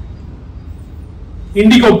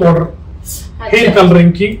ఇండిగో పౌడర్ హెయిర్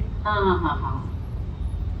కలరింగ్ కి.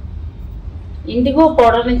 ఇండిగో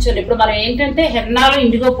పౌడర్ నుంచి ఇప్పుడు మనం ఏంటంటే హెన్నాలో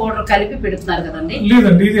ఇండిగో పౌడర్ కలిపి పెడుతున్నారు కదండి.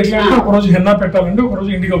 లేదండి, ఇది ఎట్లా అంటే ఒక రోజు హెన్నా పెట్టాలండి, ఒక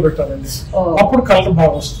రోజు ఇండిగో పెట్టాలండి. అప్పుడు కలర్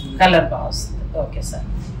బాగా వస్తుంది. Okay sir.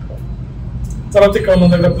 తర్వాత ఇక్కడ మన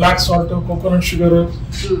దగ్గర black salt, coconut sugar,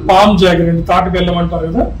 palm jogger అండి, తాటి బెల్లం అంటారు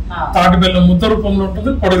కదా. తాటి బెల్లం ముద్ద రూపంలో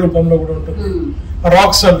ఉంటుంది, పొడి రూపంలో కూడా ఉంటుంది.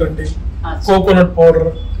 రాక్ సాల్ట్ అండి, కోకోనట్ పౌడర్,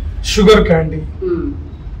 షుగర్ క్యాండీ.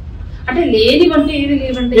 అంటే లేనివంటే ఏది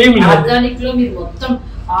లేవండి. ఆర్గానిక్ లో మీరు మొత్తం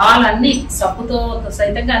ఆల్ అన్ని సబ్బుతో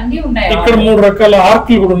సైతంగా అన్ని ఉన్నాయి. ఇక్కడ 3 రకాల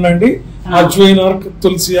ఆర్క్లు కూడా ఉన్నాయండి. అజ్వైన్ ఆర్క్,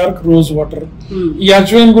 తులసి ఆర్క్, రోజ్ వాటర్. ఈ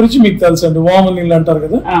అజ్వైన్ గురించి మీకు తెలుసు అండి, వామ నీళ్ళు అంటారు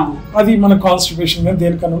కదా. అది మన కాన్స్టిపేషన్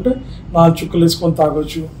దేనికన్నా ఉంటే 4 చుక్కలు వేసుకొని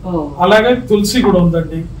తాగొచ్చు. అలాగే తులసి కూడా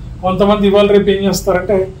ఉందండి. కొంతమంది ఇవాళ రేపు ఏం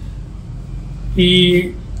చేస్తారంటే ఈ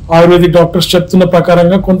ఆయుర్వేదిక్ డాక్టర్స్ చెప్తున్న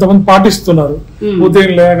ప్రకారంగా కొంతమంది పాటిస్తున్నారు.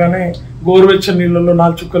 ఉదయం లేగానే గోరువెచ్చని నీళ్ళలో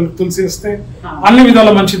 4 చుక్కలు తులసి వేస్తే అన్ని విధాల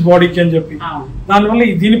మంచిది బాడీకి అని చెప్పి, దానివల్ల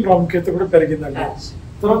దీని ప్రాముఖ్యత కూడా పెరిగిందండి.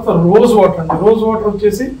 తర్వాత రోజ్ వాటర్ అండి. రోజ్ వాటర్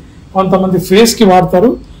వచ్చేసి కొంతమంది ఫేస్ కి వాడతారు,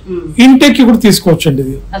 ఇంటేక్ కి కూడా తీసుకోవచ్చు అండి.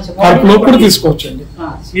 ఇది కడుపులో కూడా తీసుకోవచ్చు అండి.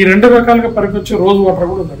 ఈ 2 రకాలుగా పనికొచ్చే రోజ్ వాటర్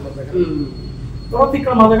కూడా ఉంది మన దగ్గర. తర్వాత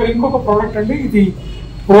ఇక్కడ మా దగ్గర ఇంకొక ప్రోడక్ట్ అండి, ఇది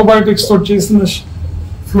ప్రోబయోటిక్స్ తో చేసిన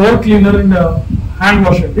floor cleaner and hand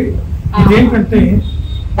wash అండి. ఇదేంటంటే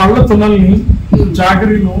పళ్ళ తునల్ని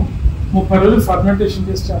జాగరీలో 30 రోజులు ఫర్మెంటేషన్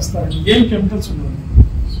చేసి చేస్తారండి. ఏం కెమికల్స్ ఉన్నాయి.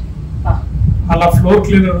 అలా ఫ్లోర్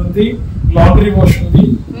క్లీనర్ ఉంది, లాండ్రీ వాష్ ఉంది,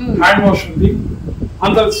 హ్యాండ్ వాష్ ఉంది.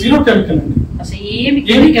 అందులో 0 కెమికల్ అండి.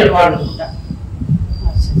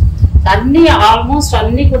 అన్ని ఆల్మోస్ట్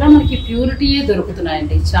అన్ని కూడా మనకి ప్యూరిటీయే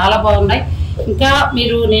దొరుకుతున్నాయండి, చాలా బాగున్నాయి. ఇంకా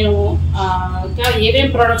మీరు నేను ఇంకా ఏమేమి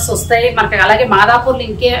ప్రొడక్ట్స్ వస్తాయి మనకి, అలాగే మాదాపూర్లో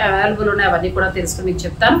ఇంకే అవైలబుల్ ఉన్నాయి అవన్నీ కూడా తెలుసుకుని మీకు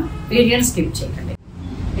చెప్తాను. వీడియోని స్కిప్ చేయకండి.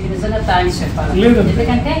 మీకు నిజంగా థ్యాంక్స్ చెప్పాలి,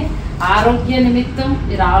 ఎందుకంటే ఆరోగ్య నిమిత్తం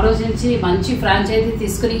మీరు ఆలోచించి మంచి ఫ్రాంచైజీ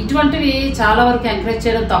తీసుకుని ఇటువంటివి చాలా వరకు ఎంకరేజ్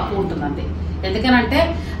చేయడం తక్కువ ఉంటుందండి. ఎందుకనంటే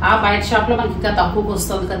ఆ బయట షాప్లో మనకి ఇంకా తక్కువకి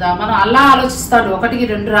వస్తుంది కదా, మనం అలా ఆలోచిస్తాడు 1కి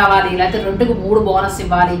 2 రావాలి, లేకపోతే 2కి 3 బోనస్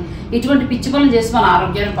ఇవ్వాలి. ఇటువంటి పిచ్చి పనులు చేసి మన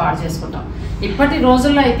ఆరోగ్యాన్ని పాడు చేసుకుంటాం. ఇప్పటి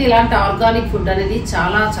రోజుల్లో అయితే ఇలాంటి ఆర్గానిక్ ఫుడ్ అనేది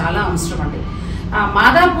చాలా చాలా అవసరం అండి.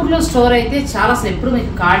 మాదాపూర్లో స్టోర్ అయితే చాలా అసలు ఎప్పుడు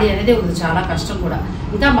మీకు ఖాళీ అనేది ఉంది, చాలా కష్టం కూడా.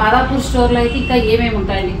 ఇంకా మాదాపూర్ స్టోర్లో అయితే ఇంకా ఏమేమి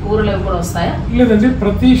ఉంటాయండి, కూరలు కూడా వస్తాయా? లేదండి,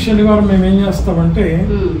 ప్రతి శనివారం మేము ఏం చేస్తామంటే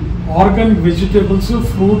organic vegetables,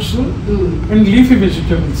 fruits and leafy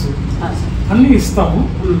vegetables అన్ని ఇస్తాము.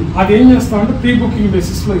 అది ఏం చేస్తామంటే ప్రీ బుకింగ్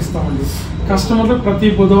బేసిస్ లో ఇస్తామండి. కస్టమర్లకు ప్రతి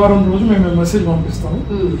బుధవారం రోజు మేము మెసేజ్ పంపిస్తాము.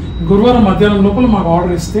 గురువారం మధ్యాహ్నం లోపల మాకు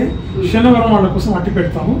ఆర్డర్ ఇస్తే శనివారం వాళ్ళ కోసం అట్టి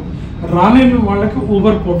పెడతాము. రాని వాళ్ళకి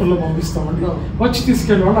ఊబర్ పోర్టల్లో పంపిస్తామండి. వచ్చి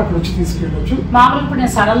తీసుకెళ్ళే వాళ్ళు అక్కడ వచ్చి తీసుకెళ్ళవచ్చు. మామూలు ఇప్పుడు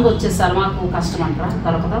నేను సడన్ గా వచ్చేసారు, మాకు కష్టం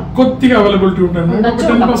అంటారా? కొద్దిగా అవైలబిలిటీ ఉంటుంది,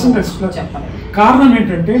 10% ఎక్స్ట్రా. కారణం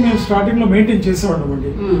ఏంటంటే మేము స్టార్టింగ్ లో మెయింటైన్ చేసేవాళ్ళం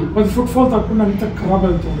అండి, కొద్ది ఫుడ్ ఫాల్ తక్కువ అంత ఖరాబ్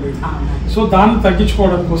అవుతుంది. సో దాన్ని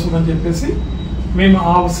తగ్గించుకోవడం కోసం అని చెప్పేసి మేము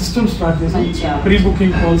ఆ సిస్టమ్ స్టార్ట్ చేసాం, ప్రీ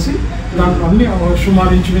బుకింగ్ పాలసీ. దాంట్లో అన్ని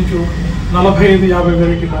సుమారు ఇంచుమించు 45-50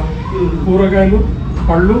 వెరైటీల కూరగాయలు,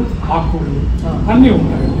 పళ్ళు, ఆకుకూరలు అన్నీ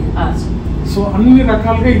ఉంటాయండి. సో అన్ని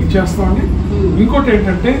రకాలుగా ఇది చేస్తామండి. ఇంకోటి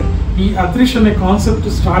ఏంటంటే ఈ అద్రిష్ అనే కాన్సెప్ట్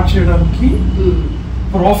స్టార్ట్ చేయడానికి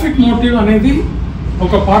ప్రాఫిట్ మోటివ్ అనేది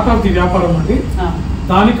ఒక పార్ట్ ఆఫ్ ది వ్యాపారం అండి.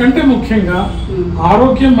 దానికంటే ముఖ్యంగా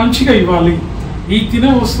ఆరోగ్యం మంచిగా ఇవ్వాలి, ఈ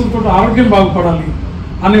తినే వస్తువులతో ఆరోగ్యం బాగుపడాలి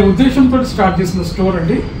అనే ఉద్దేశంతో స్టార్ట్ చేసిన స్టోర్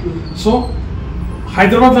అండి. సో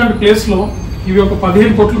హైదరాబాద్ లాంటి ప్లేస్లో ఇవి ఒక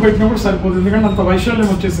 15 కోట్లు పెట్టినా కూడా సరిపోతుంది, ఎందుకంటే అంత వైశాల్యం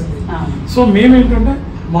వచ్చేసింది. సో మేమేంటంటే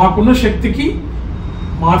మాకున్న శక్తికి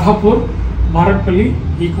మాధాపూర్, మారట్పల్లి,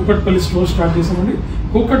 ఈ కూకట్పల్లి స్టోర్ స్టార్ట్ చేసామండి.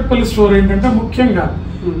 కూకట్పల్లి స్టోర్ ఏంటంటే ముఖ్యంగా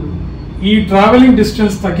ఈ ట్రావెలింగ్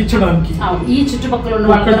డిస్టెన్స్ తగ్గించడానికి ఈ చుట్టుపక్కల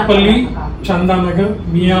కూకట్పల్లి, చందానగర్,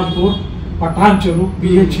 మియాపూర్, పటాన్చెరు,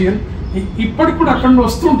 బిహెచ్ఎల్ ఇప్పటికి కూడా అక్కడ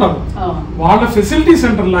వస్తుంటారు. వాళ్ళ ఫెసిలిటీ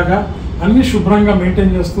సెంటర్ లాగా అన్ని శుభ్రంగా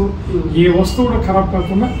మెయింటైన్ చేస్తూ ఏ వస్తువు కూడా ఖరాబ్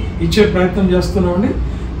కాకుండా ఇచ్చే ప్రయత్నం చేస్తున్నామండి.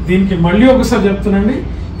 దీనికి మళ్ళీ ఒకసారి చెప్తున్నాండి,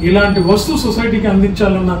 ఇలాంటి వస్తువు సొసైటీకి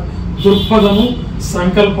అందించాలన్న దృక్పథము,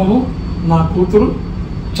 సంకల్పము నా కూతురు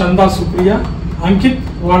చందా సుప్రియ, అంకిత్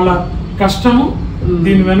వాళ్ళ కష్టము,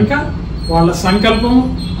 దీని వెనుక వాళ్ళ సంకల్పము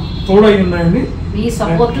తోడై ఉన్నాయండి.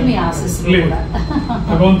 భగవంతుని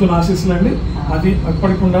ఆశీస్సులు అండి, అది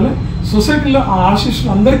ఎప్పటికి ఉండాలి. సొసైటీలో ఆ ఆశీస్సులు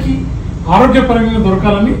అందరికీ ఆరోగ్యపరంగా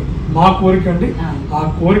దొరకాలని మా కోరిక అండి. ఆ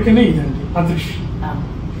కోరికనే ఇదండి అదృష్.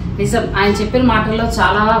 నిజం, ఆయన చెప్పిన మాటల్లో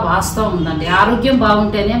చాలా వాస్తవం ఉందండి. ఆరోగ్యం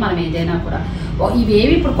బాగుంటేనే మనం ఏదైనా కూడా,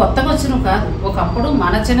 ఇవేవి ఇప్పుడు కొత్తగా వచ్చినవి కాదు. ఒకప్పుడు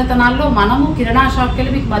మన చిన్నతనాల్లో మనము కిరాణా షాప్కి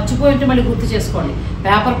వెళ్ళి మీకు మర్చిపోయింటే మళ్ళీ గుర్తు చేసుకోండి,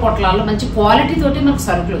 పేపర్ పొట్లాల్లో మంచి క్వాలిటీ తోటి మనకు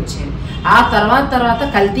సరుకులు వచ్చేవి. ఆ తర్వాత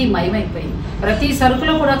కల్తీ మయమైపోయింది, ప్రతి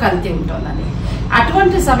సరుకులో కూడా కల్తీ ఉంటుందండి.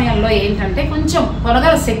 అటువంటి సమయంలో ఏంటంటే కొంచెం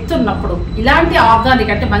కొనగల శక్తి ఉన్నప్పుడు ఇలాంటి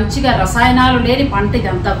ఆర్గానిక్ అంటే మంచిగా రసాయనాలు లేని పంట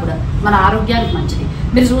ఇదంతా కూడా మన ఆరోగ్యానికి మంచిది.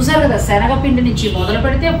 మీరు చూసారు కదా, శనగపిండి నుంచి మొదలు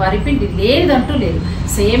పెడితే వరిపిండి లేదంటూ లేదు.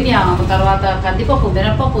 సేమియా, తర్వాత కందిపప్పు,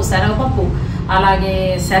 మినపప్పు, శనగపప్పు, అలాగే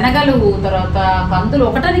శనగలు, తర్వాత కందులు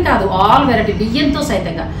ఒకటని కాదు, ఆల్ వెరైటీ, బియ్యంతో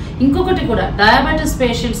సైతంగా. ఇంకొకటి కూడా డయాబెటిస్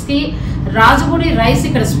పేషెంట్స్కి రాజముడి రైస్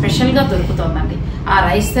ఇక్కడ స్పెషల్గా దొరుకుతుందండి. ఆ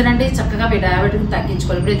రైస్ తినండి, చక్కగా మీ డయాబెటిక్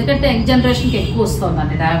తగ్గించుకోవాలి. ఇప్పుడు ఎందుకంటే యంగ్ జనరేషన్కి ఎక్కువ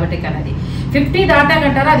వస్తుందండి డయాబెటిక్ అనేది. 50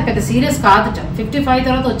 దాటాకంటారా అది పెద్ద సీరియస్ కాదుట, 55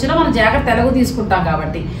 తర్వాత వచ్చినా మనం జాగ్రత్త తెలుగు తీసుకుంటాం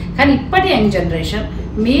కాబట్టి. కానీ ఇప్పటి యంగ్ జనరేషన్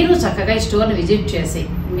మీరు చక్కగా ఈ స్టోర్ని విజిట్ చేసి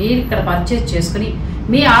మీరు ఇక్కడ పర్చేజ్ చేసుకుని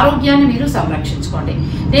మీ ఆరోగ్యాన్ని మీరు సంరక్షించుకోండి.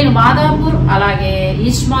 నేను మాదాపూర్, అలాగే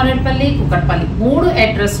ఈస్ట్ మారేడుపల్లి, కుకట్పల్లి 3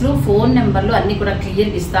 అడ్రస్లు, ఫోన్ నెంబర్లు అన్నీ కూడా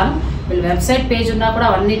క్లియర్గా ఇస్తాను. వీళ్ళు వెబ్సైట్ పేజ్ ఉన్నా కూడా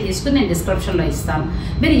అవన్నీ తీసుకుని నేను డిస్క్రిప్షన్లో ఇస్తాను.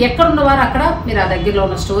 మీరు ఎక్కడ ఉన్నవారు అక్కడ మీరు ఆ దగ్గరలో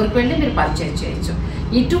ఉన్న స్టోర్కి వెళ్ళి మీరు పర్చేజ్ చేయొచ్చు.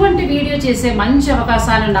 ఇటువంటి వీడియో చేసే మంచి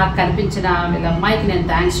అవకాశాన్ని నాకు కల్పించిన వీళ్ళ అమ్మాయికి నేను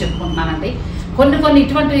థ్యాంక్స్ చెప్పుకుంటున్నానండి. కొన్ని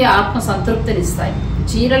ఇటువంటి ఆత్మ సంతృప్తిని ఇస్తాయి.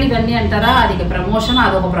 చీరలు ఇవన్నీ అంటారా, అది ప్రమోషన్,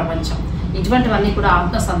 అదొక ప్రపంచం. ఇటువంటివన్నీ కూడా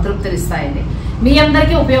ఆత్మ సంతృప్తిని ఇస్తాయండి. మీ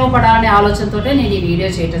అందరికీ ఉపయోగపడాలనే ఆలోచనతో నేను ఈ వీడియో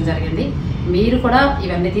చేయడం జరిగింది. మీరు కూడా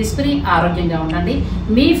ఇవన్నీ తీసుకుని ఆరోగ్యంగా ఉండండి.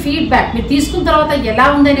 మీ ఫీడ్బ్యాక్ మీరు తీసుకున్న తర్వాత ఎలా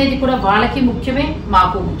ఉందనేది కూడా వాళ్ళకి ముఖ్యమే,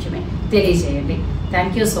 మాకు ముఖ్యమే. తెలియజేయండి.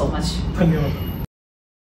 Thank you so much. ధన్యవాదాలు.